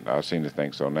true, but I seem to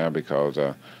think so now because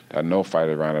there are no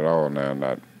fighters around at all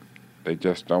now. They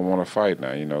just don't want to fight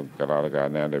now. Got a lot of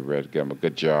guys now that ready to get them a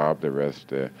good job. The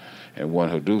rest, and one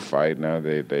who do fight now,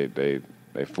 they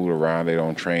fool around. They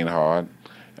don't train hard.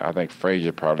 I think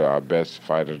Frazier probably our best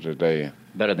fighter today.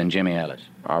 Better than Jimmy Ellis?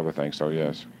 I would think so,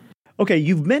 yes. Okay,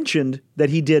 you've mentioned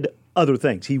that he did other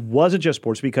things. He wasn't just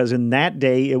sports because in that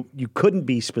day you couldn't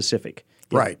be specific.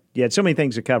 Right. You had so many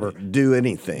things to cover. Do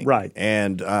anything. Right.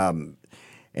 And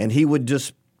he would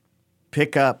just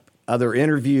pick up other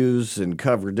interviews and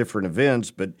cover different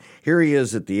events. But here he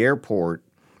is at the airport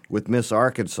with Miss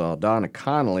Arkansas, Donna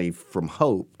Connolly from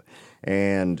Hope.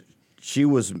 And she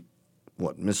was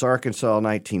Miss Arkansas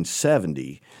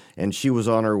 1970, and she was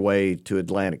on her way to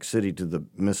Atlantic City to the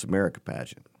Miss America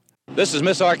pageant. This is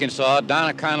Miss Arkansas,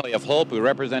 Donna Connolly of Hope, who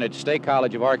represented State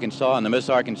College of Arkansas in the Miss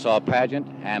Arkansas pageant,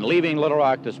 and leaving Little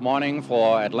Rock this morning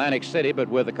for Atlantic City, but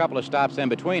with a couple of stops in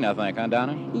between, I think, huh,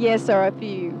 Donna? Yes, sir, a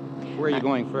few. Where are you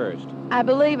going first? I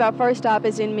believe our first stop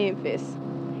is in Memphis,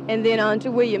 and then on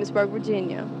to Williamsburg,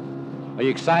 Virginia. Are you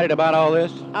excited about all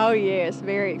this? Oh, yes,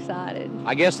 very excited.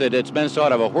 I guess that it's been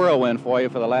sort of a whirlwind for you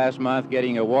for the last month,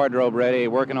 getting your wardrobe ready,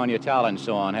 working on your talent and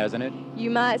so on, hasn't it?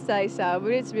 You might say so,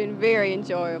 but it's been very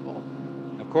enjoyable.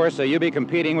 Of course, you'll be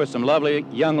competing with some lovely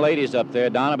young ladies up there,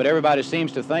 Donna, but everybody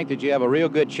seems to think that you have a real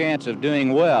good chance of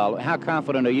doing well. How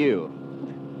confident are you?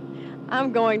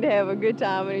 I'm going to have a good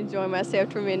time and enjoy myself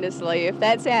tremendously. If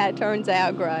that's how it turns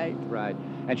out, great. Right.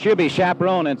 And she'll be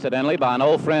chaperoned, incidentally, by an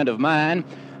old friend of mine,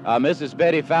 Mrs.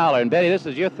 Betty Fowler. And Betty, this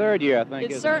is your third year, I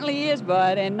think, It certainly is,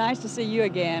 Bud, and nice to see you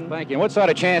again. Thank you. And what sort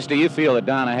of chance do you feel that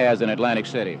Donna has in Atlantic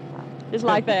City? Just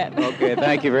like that. Okay,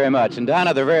 thank you very much. And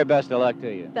Donna, the very best of luck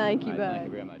to you. Thank you, Bud. Thank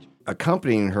you very much.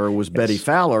 Accompanying her was Betty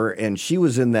Fowler, and she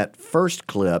was in that first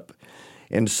clip.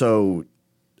 And so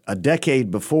a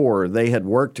decade before, they had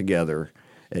worked together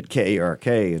at KARK,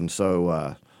 and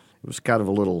so it was kind of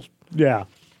a little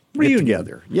reunion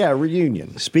together. Yeah,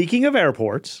 reunion. Speaking of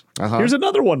airports, here's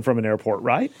another one from an airport,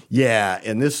 right? Yeah,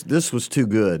 and this was too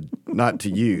good not to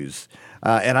use.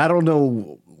 And I don't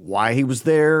know why he was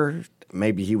there.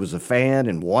 Maybe he was a fan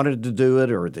and wanted to do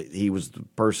it, or that he was the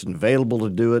person available to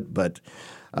do it. But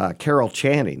Carol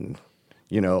Channing,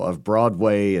 of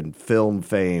Broadway and film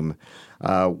fame,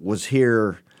 was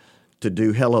here to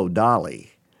do Hello,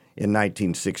 Dolly in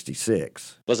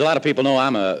 1966. Well, as a lot of people know,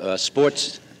 I'm a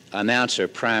sports announcer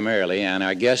primarily, and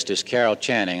our guest is Carol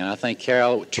Channing. And I think,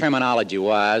 Carol,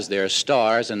 terminology-wise, there are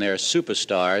stars and there are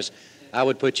superstars. I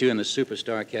would put you in the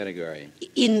superstar category.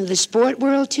 In the sport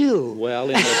world, too? Well,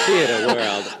 in the theater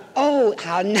world. Oh,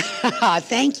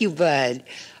 thank you, Bud.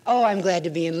 Oh, I'm glad to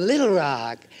be in Little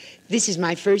Rock. This is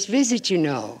my first visit,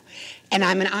 and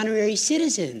I'm an honorary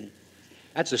citizen.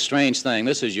 That's a strange thing.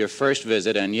 This is your first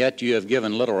visit, and yet you have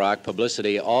given Little Rock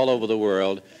publicity all over the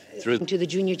world through... To the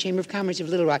Junior Chamber of Commerce of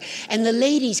Little Rock. And the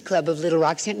Ladies Club of Little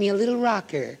Rock sent me a little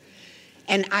rocker.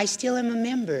 And I still am a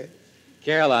member.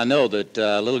 Carol, I know that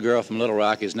Little Girl from Little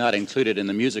Rock is not included in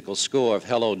the musical score of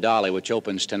Hello, Dolly, which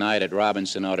opens tonight at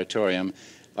Robinson Auditorium.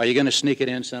 Are you going to sneak it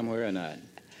in somewhere or not?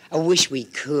 I wish we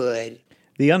could.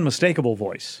 The unmistakable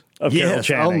voice of Carol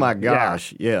Channing. Oh, my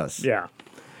gosh, yes. Yeah.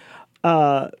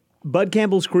 Bud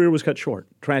Campbell's career was cut short,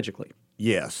 tragically.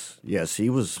 Yes. He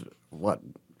was,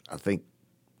 I think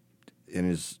in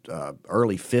his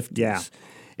early 50s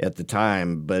at the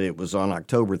time, but it was on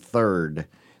October 3rd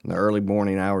in the early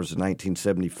morning hours of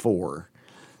 1974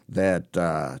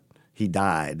 that he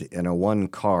died in a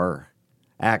one-car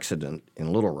accident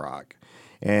in Little Rock.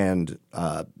 And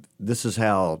this is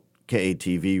how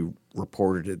KATV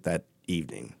reported it that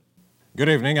evening. Good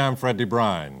evening, I'm Fred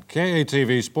DeBrine.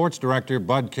 KATV sports director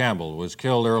Bud Campbell was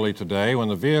killed early today when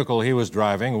the vehicle he was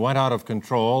driving went out of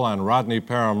control on Rodney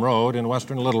Parham Road in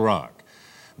western Little Rock.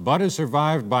 Bud is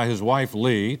survived by his wife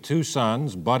Lee, two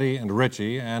sons, Buddy and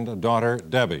Richie, and a daughter,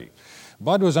 Debbie.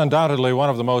 Bud was undoubtedly one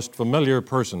of the most familiar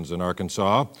persons in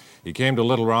Arkansas. He came to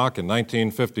Little Rock in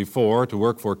 1954 to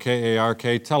work for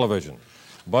KARK Television.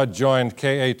 Bud joined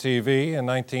KATV in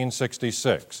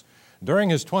 1966.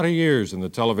 During his 20 years in the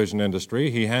television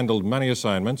industry, he handled many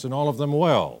assignments and all of them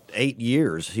well. 8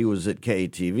 years he was at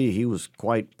KATV. He was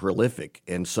quite prolific,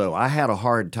 and so I had a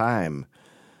hard time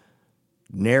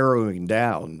narrowing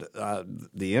down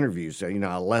the interviews.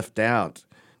 I left out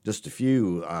just a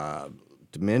few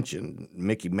to mention: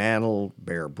 Mickey Mantle,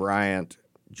 Bear Bryant,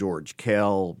 George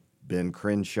Kell, Ben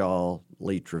Crenshaw,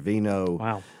 Lee Trevino.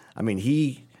 Wow. I mean,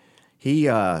 he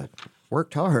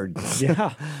worked hard.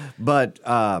 Yeah. But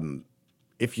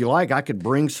if you like, I could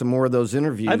bring some more of those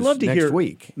interviews I'd love to next hear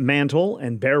week. Mantle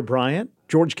and Bear Bryant,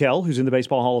 George Kell, who's in the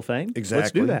Baseball Hall of Fame. Exactly.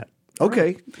 Let's do that.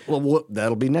 Okay. Well,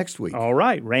 that'll be next week. All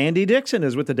right. Randy Dixon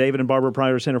is with the David and Barbara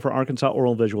Pryor Center for Arkansas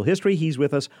Oral and Visual History. He's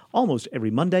with us almost every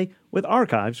Monday with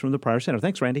archives from the Pryor Center.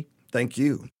 Thanks, Randy. Thank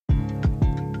you.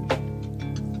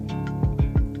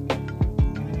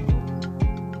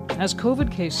 As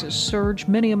COVID cases surge,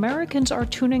 many Americans are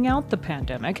tuning out the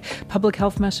pandemic. Public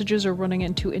health messages are running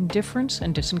into indifference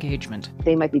and disengagement.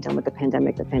 They might be done with the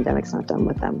pandemic. The pandemic's not done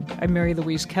with them. I'm Mary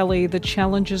Louise Kelly. The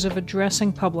challenges of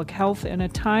addressing public health in a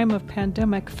time of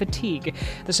pandemic fatigue.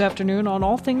 This afternoon on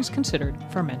All Things Considered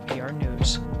from NPR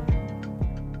News.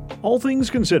 All Things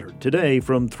Considered today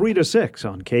from 3 to 6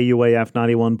 on KUAF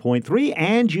 91.3,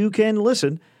 and you can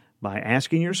listen by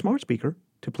asking your smart speaker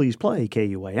to please play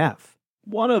KUAF.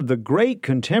 One of the great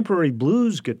contemporary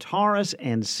blues guitarists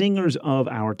and singers of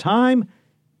our time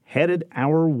headed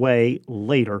our way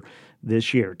later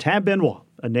this year. Tab Benoit,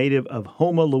 a native of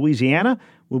Houma, Louisiana,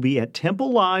 will be at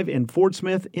Temple Live in Fort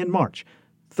Smith in March.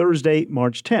 Thursday,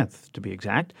 March 10th, to be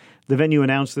exact. The venue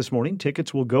announced this morning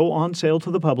tickets will go on sale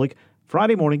to the public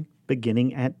Friday morning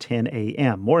beginning at 10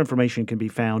 a.m. More information can be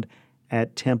found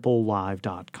at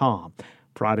templelive.com.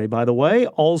 Friday, by the way,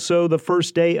 also the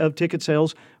first day of ticket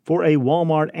sales for a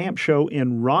Walmart amp show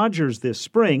in Rogers this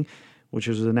spring, which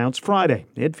was announced Friday.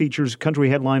 It features country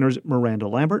headliners Miranda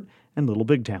Lambert and Little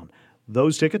Big Town.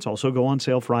 Those tickets also go on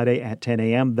sale Friday at 10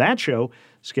 a.m. That show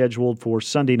scheduled for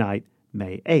Sunday night,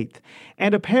 May 8th.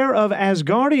 And a pair of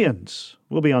Asgardians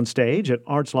will be on stage at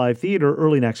Arts Live Theater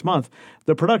early next month.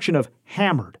 The production of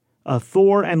Hammered, a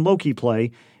Thor and Loki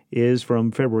play, is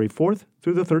from February 4th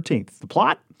through the 13th. The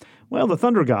plot? Well, the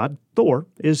thunder god, Thor,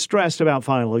 is stressed about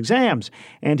final exams,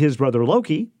 and his brother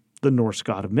Loki, the Norse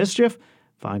god of mischief,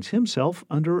 finds himself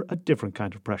under a different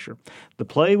kind of pressure. The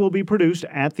play will be produced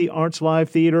at the Arts Live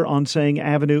Theater on Sang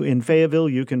Avenue in Fayetteville.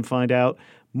 You can find out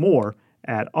more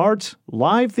at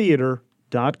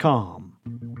artslivetheater.com.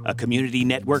 A community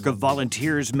network of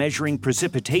volunteers measuring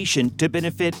precipitation to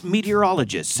benefit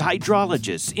meteorologists,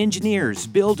 hydrologists, engineers,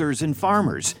 builders, and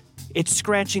farmers. It's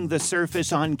Scratching the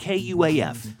Surface on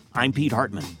KUAF. I'm Pete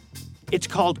Hartman. It's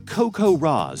called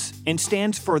CoCoRaHS and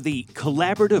stands for the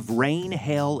Collaborative Rain,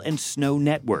 Hail, and Snow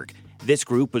Network. This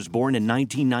group was born in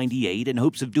 1998 in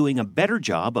hopes of doing a better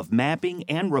job of mapping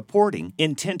and reporting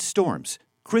intense storms.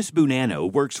 Chris Bunano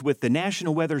works with the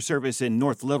National Weather Service in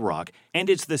North Little Rock and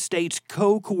is the state's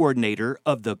co-coordinator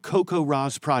of the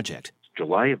CoCoRaHS project.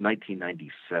 July of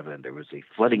 1997, there was a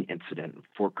flooding incident in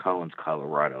Fort Collins,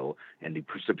 Colorado, and the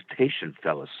precipitation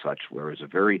fell as such, where it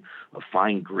was a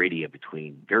fine gradient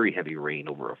between very heavy rain,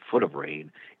 over a foot of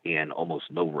rain, and almost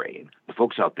no rain. The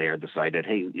folks out there decided,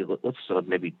 hey, let's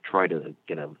maybe try to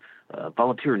get a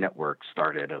volunteer network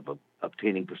started of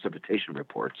obtaining precipitation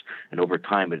reports, and over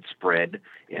time it spread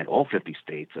in all 50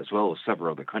 states as well as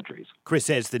several other countries. Chris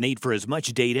says the need for as much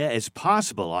data as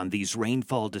possible on these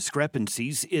rainfall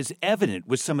discrepancies is evident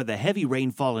with some of the heavy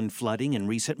rainfall and flooding in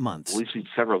recent months. We've seen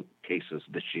several cases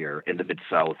this year in the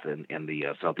Mid-South and the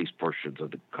southeast portions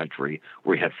of the country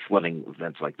where we had flooding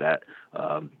events like that.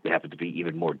 They happen to be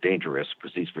even more dangerous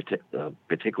because these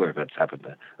particular events happen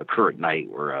to occur at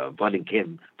night where flooding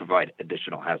can provide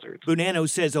additional hazards. Bunano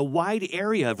says a wide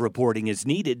area of reporting is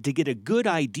needed to get a good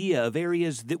idea of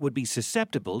areas that would be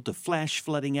susceptible to flash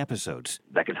flooding episodes.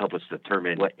 That can help us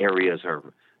determine what areas are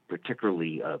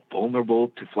particularly vulnerable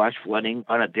to flash flooding.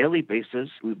 On a daily basis,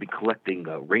 we'll be collecting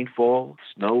rainfall,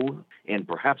 snow, and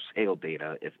perhaps hail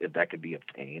data if that could be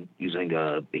obtained using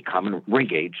a common rain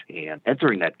gauge and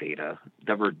entering that data.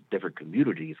 Different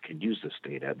communities can use this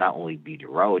data, not only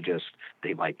meteorologists,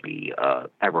 they might be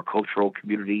agricultural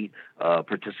community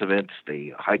participants,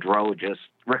 the hydrologists,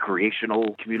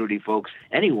 recreational community folks.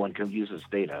 Anyone can use this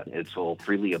data. It's all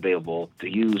freely available to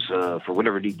use for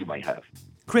whatever need you might have.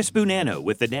 Chris Bunano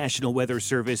with the National Weather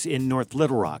Service in North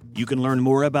Little Rock. You can learn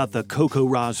more about the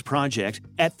CoCoRaHS project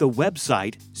at the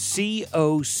website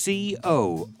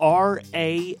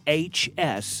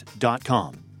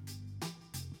CoCoRaHS.com.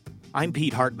 I'm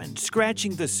Pete Hartman.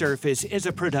 Scratching the Surface is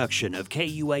a production of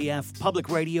KUAF Public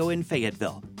Radio in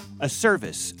Fayetteville, a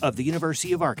service of the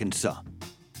University of Arkansas.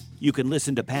 You can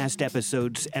listen to past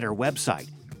episodes at our website,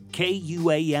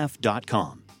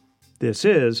 KUAF.com. This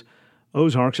is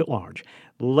Ozarks at Large.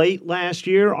 Late last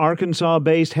year,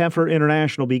 Arkansas-based Heifer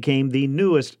International became the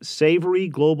newest Savory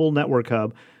Global Network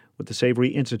Hub with the Savory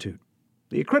Institute.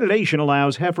 The accreditation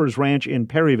allows Heifer's Ranch in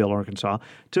Perryville, Arkansas,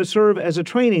 to serve as a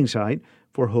training site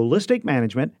for holistic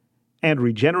management and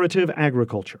regenerative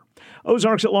agriculture.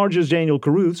 Ozarks at Large's Daniel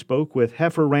Caruth spoke with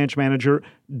Heifer Ranch manager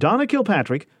Donna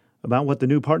Kilpatrick about what the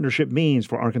new partnership means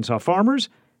for Arkansas farmers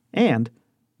and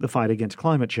the fight against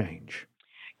climate change.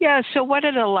 Yeah, so what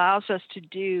it allows us to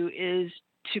do is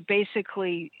to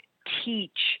basically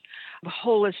teach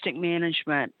holistic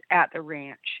management at the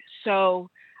ranch.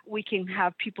 So we can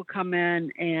have people come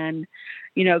in and,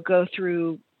 go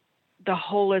through the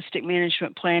holistic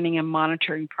management planning and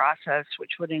monitoring process,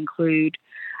 which would include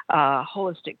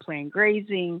holistic planned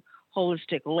grazing,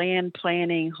 holistic land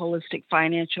planning, holistic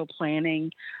financial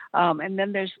planning. And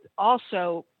then there's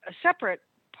also a separate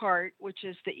part, which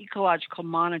is the ecological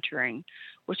monitoring,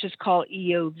 which is called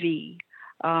EOV,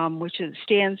 which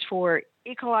stands for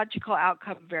Ecological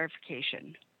Outcome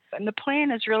Verification. And the plan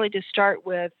is really to start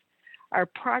with our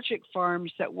project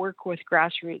farms that work with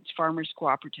Grassroots Farmers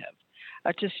Cooperative,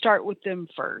 to start with them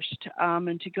first,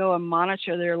 and to go and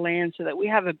monitor their land so that we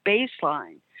have a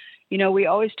baseline We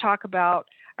always talk about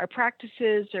our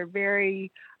practices are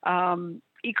very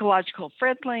ecological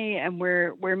friendly, and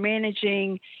we're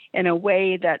managing in a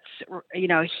way that's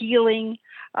healing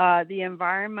the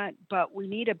environment, but we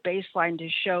need a baseline to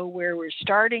show where we're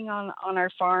starting on our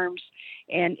farms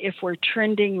and if we're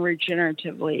trending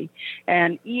regeneratively.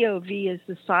 And EOV is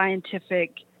the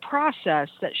scientific process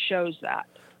that shows that.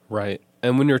 Right.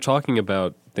 And when you're talking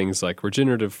about things like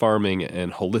regenerative farming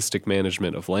and holistic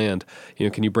management of land,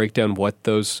 can you break down what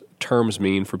those terms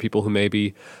mean for people who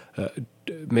maybe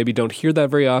don't hear that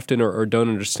very often or don't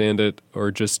understand it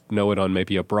or just know it on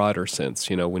maybe a broader sense,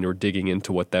 when you're digging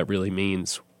into what that really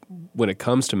means when it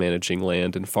comes to managing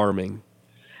land and farming?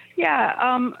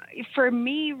 Yeah, for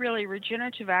me, really,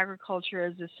 regenerative agriculture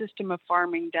is a system of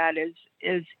farming that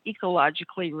is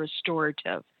ecologically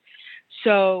restorative.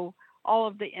 So all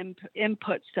of the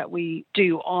inputs that we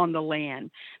do on the land,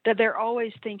 that they're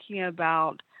always thinking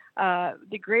about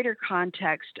the greater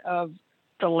context of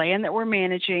the land that we're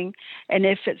managing, and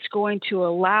if it's going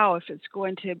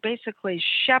to basically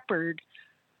shepherd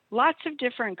lots of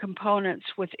different components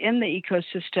within the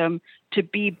ecosystem to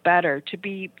be better,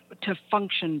 to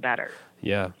function better.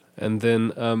 Yeah. And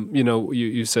then,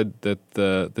 you said that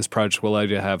this project will allow you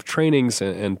to have trainings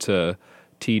and to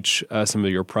teach some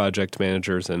of your project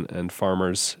managers and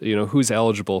farmers, who's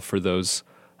eligible for those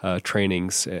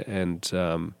trainings and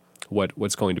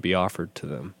what's going to be offered to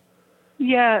them.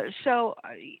 Yeah, so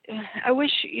I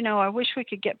wish we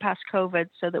could get past COVID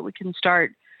so that we can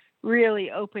start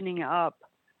really opening up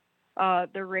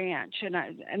the ranch,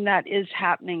 and that is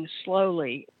happening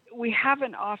slowly. We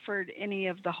haven't offered any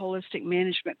of the holistic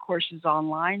management courses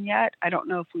online yet. I don't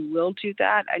know if we will do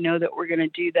that. I know that we're going to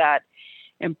do that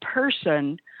in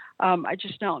person. I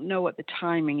just don't know what the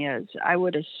timing is. I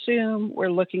would assume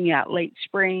we're looking at late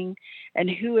spring, and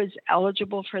who is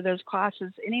eligible for those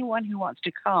classes? Anyone who wants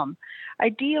to come.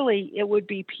 Ideally, it would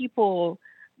be people,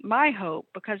 my hope,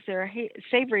 because there are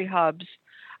savory hubs,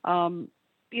 all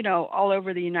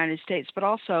over the United States, but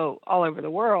also all over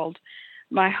the world.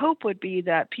 My hope would be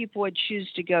that people would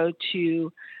choose to go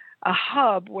to a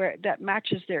hub that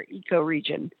matches their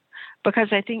ecoregion, because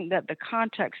I think that the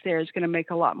context there is going to make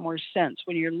a lot more sense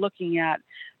when you're looking at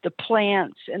the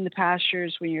plants in the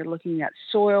pastures, when you're looking at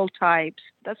soil types.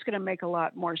 That's going to make a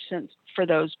lot more sense for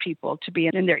those people to be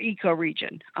in their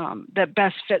ecoregion that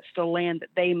best fits the land that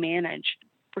they manage.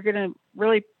 We're going to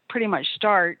really pretty much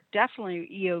start, definitely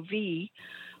EOV,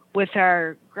 with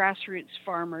our grassroots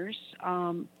farmers,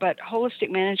 but holistic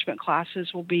management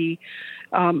classes will be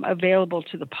available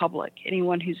to the public,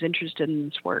 anyone who's interested in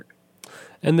this work.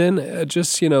 And then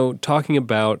just, talking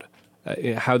about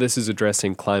how this is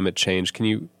addressing climate change, can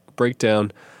you break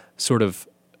down sort of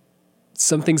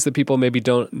some things that people maybe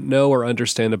don't know or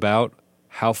understand about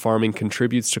how farming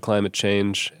contributes to climate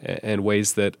change and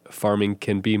ways that farming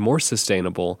can be more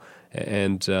sustainable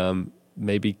and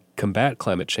maybe combat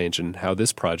climate change, and how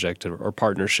this project or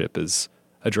partnership is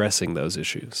addressing those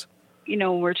issues?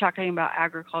 When we're talking about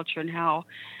agriculture and how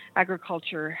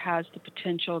agriculture has the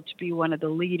potential to be one of the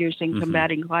leaders in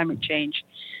combating climate change,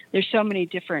 there's so many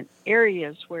different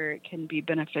areas where it can be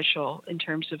beneficial in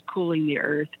terms of cooling the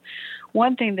earth.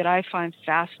 One thing that I find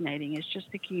fascinating is just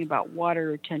thinking about water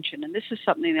retention, and this is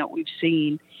something that we've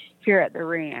seen here at the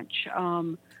ranch.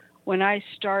 When I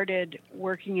started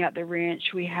working at the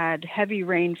ranch, we had heavy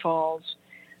rainfalls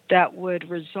that would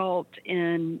result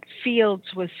in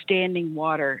fields with standing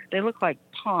water. They look like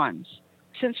ponds.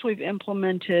 Since we've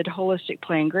implemented holistic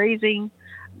planned grazing,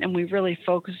 and we've really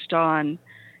focused on,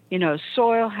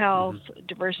 soil health,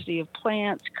 diversity of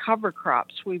plants, cover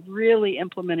crops, we've really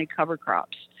implemented cover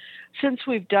crops. Since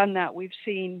we've done that, we've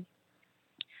seen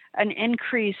an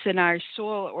increase in our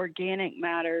soil organic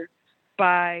matter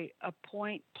by a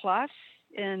point plus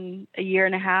in a year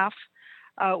and a half,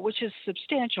 which is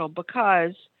substantial,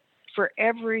 because for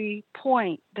every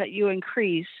point that you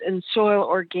increase in soil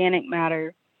organic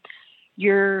matter,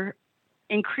 you're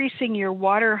increasing your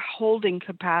water holding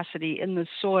capacity in the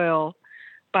soil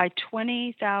by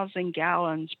 20,000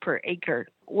 gallons per acre.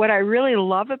 What I really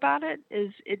love about it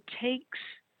is it takes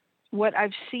what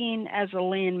I've seen as a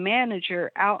land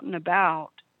manager out and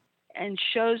about and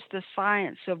shows the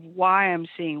science of why I'm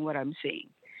seeing what I'm seeing.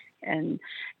 And,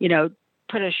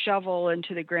 put a shovel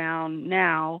into the ground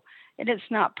now, and it's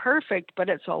not perfect, but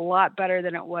it's a lot better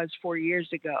than it was 4 years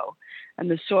ago. And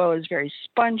the soil is very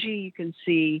spongy. You can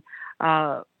see,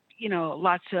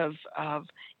 lots of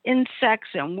insects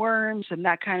and worms and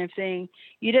that kind of thing.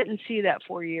 You didn't see that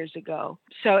 4 years ago.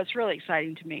 So it's really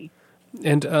exciting to me.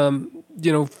 And,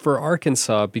 for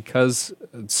Arkansas, because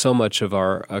so much of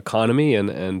our economy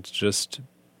and just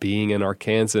being an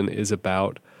Arkansan is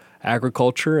about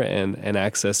agriculture and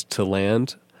access to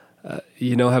land.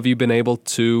 Have you been able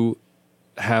to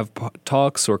have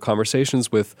talks or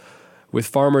conversations with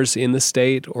farmers in the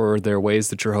state, or are there ways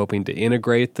that you're hoping to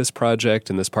integrate this project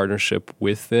and this partnership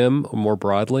with them more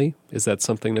broadly? Is that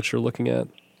something that you're looking at?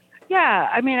 Yeah,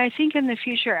 I think in the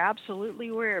future,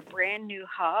 absolutely. We're a brand new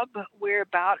hub. We're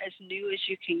about as new as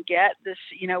you can get. This,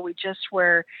 we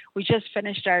just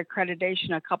finished our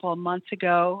accreditation a couple of months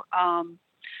ago.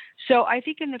 So I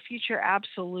think in the future,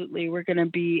 absolutely, we're going to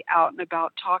be out and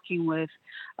about talking with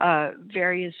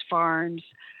various farms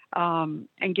and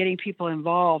getting people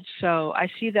involved. So I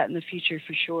see that in the future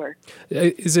for sure.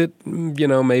 Is it,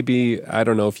 maybe, I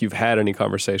don't know if you've had any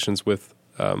conversations with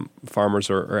farmers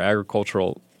or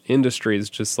agricultural industries,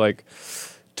 just like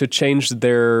to change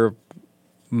their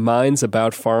minds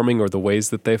about farming or the ways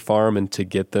that they farm, and to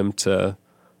get them to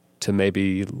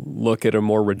maybe look at a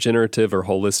more regenerative or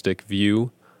holistic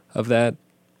view of that?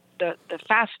 The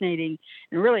fascinating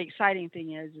and really exciting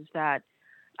thing is that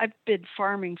I've been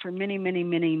farming for many, many,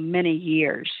 many, many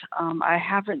years. I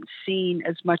haven't seen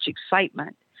as much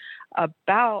excitement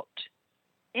about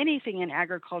anything in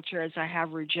agriculture as I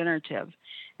have regenerative.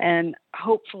 And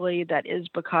hopefully that is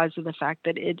because of the fact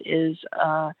that it is,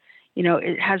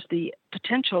 it has the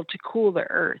potential to cool the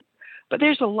earth. But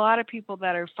there's a lot of people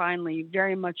that are finally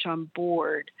very much on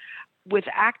board with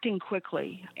acting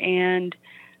quickly. And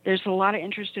there's a lot of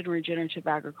interest in regenerative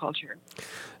agriculture.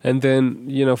 And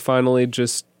then, finally,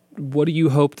 just what do you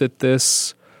hope that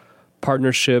this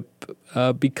partnership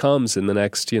becomes in the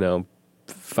next,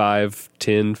 5,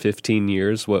 10, 15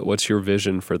 years? What's your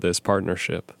vision for this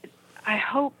partnership? I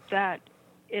hope that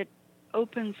it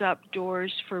opens up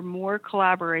doors for more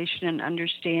collaboration and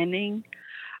understanding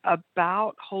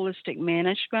about holistic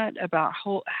management, about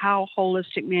how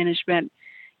holistic management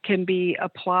can be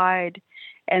applied,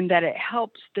 and that it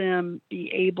helps them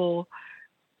be able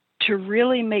to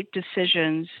really make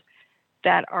decisions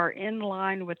that are in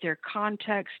line with their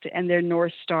context and their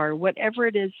North Star, whatever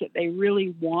it is that they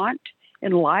really want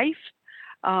in life,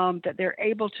 that they're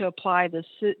able to apply the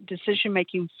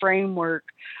decision-making framework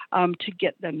to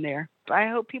get them there. I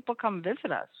hope people come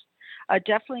visit us.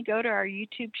 Definitely go to our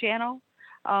YouTube channel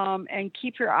and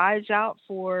keep your eyes out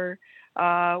for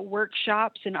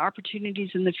workshops and opportunities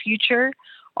in the future.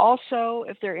 Also,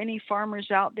 if there are any farmers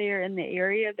out there in the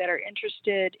area that are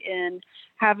interested in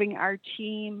having our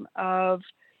team of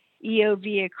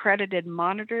EOV accredited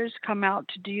monitors come out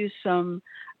to do some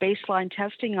baseline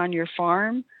testing on your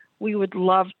farm, we would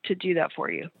love to do that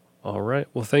for you. All right.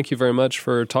 Well, thank you very much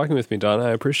for talking with me, Donna.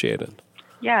 I appreciate it.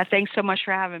 Yeah, thanks so much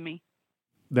for having me.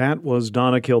 That was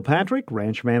Donna Kilpatrick,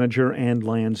 ranch manager and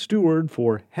land steward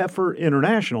for Heifer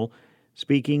International,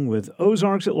 speaking with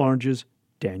Ozarks at Large's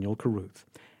Daniel Carruth.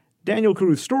 Daniel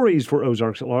Carruth's stories for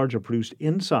Ozarks at Large are produced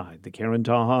inside the Karen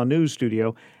Taha News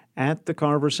Studio at the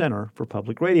Carver Center for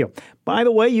Public Radio. By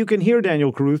the way, you can hear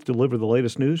Daniel Carruth deliver the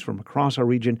latest news from across our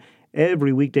region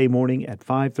every weekday morning at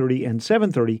 5:30 and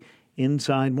 7:30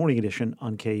 inside Morning Edition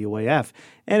on KUAF.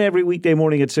 And every weekday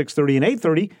morning at 6:30 and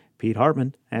 8:30, Pete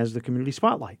Hartman has the Community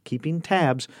Spotlight, keeping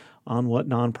tabs on what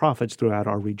nonprofits throughout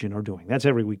our region are doing. That's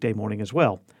every weekday morning as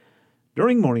well,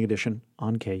 during Morning Edition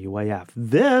on KUAF.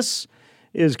 This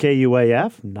is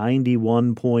KUAF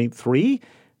 91.3,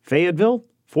 Fayetteville,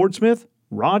 Fort Smith,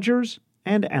 Rogers,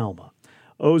 and Alma.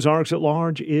 Ozarks at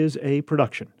Large is a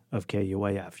production of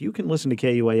KUAF. You can listen to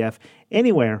KUAF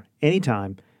anywhere,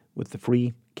 anytime, with the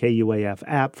free KUAF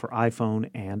app for iPhone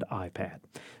and iPad.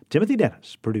 Timothy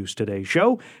Dennis produced today's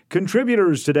show.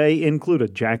 Contributors today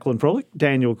included Jacqueline Froelich,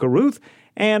 Daniel Carruth,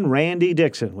 and Randy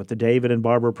Dixon with the David and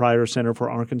Barbara Pryor Center for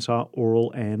Arkansas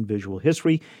Oral and Visual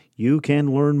History. You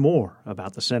can learn more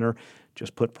about the center.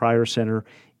 Just put Pryor Center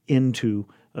into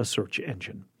a search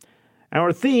engine.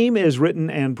 Our theme is written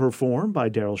and performed by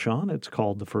Daryl Shawn. It's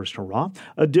called The First Hurrah.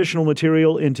 Additional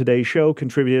material in today's show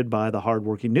contributed by the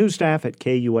hardworking news staff at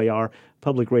KUAR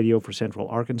Public Radio for Central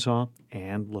Arkansas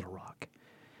and Little Rock.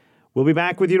 We'll be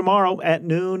back with you tomorrow at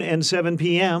noon and 7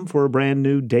 p.m. for a brand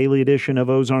new daily edition of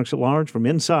Ozarks at Large from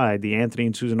inside the Anthony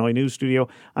and Susan Hoy News Studio.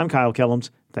 I'm Kyle Kellums.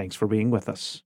 Thanks for being with us.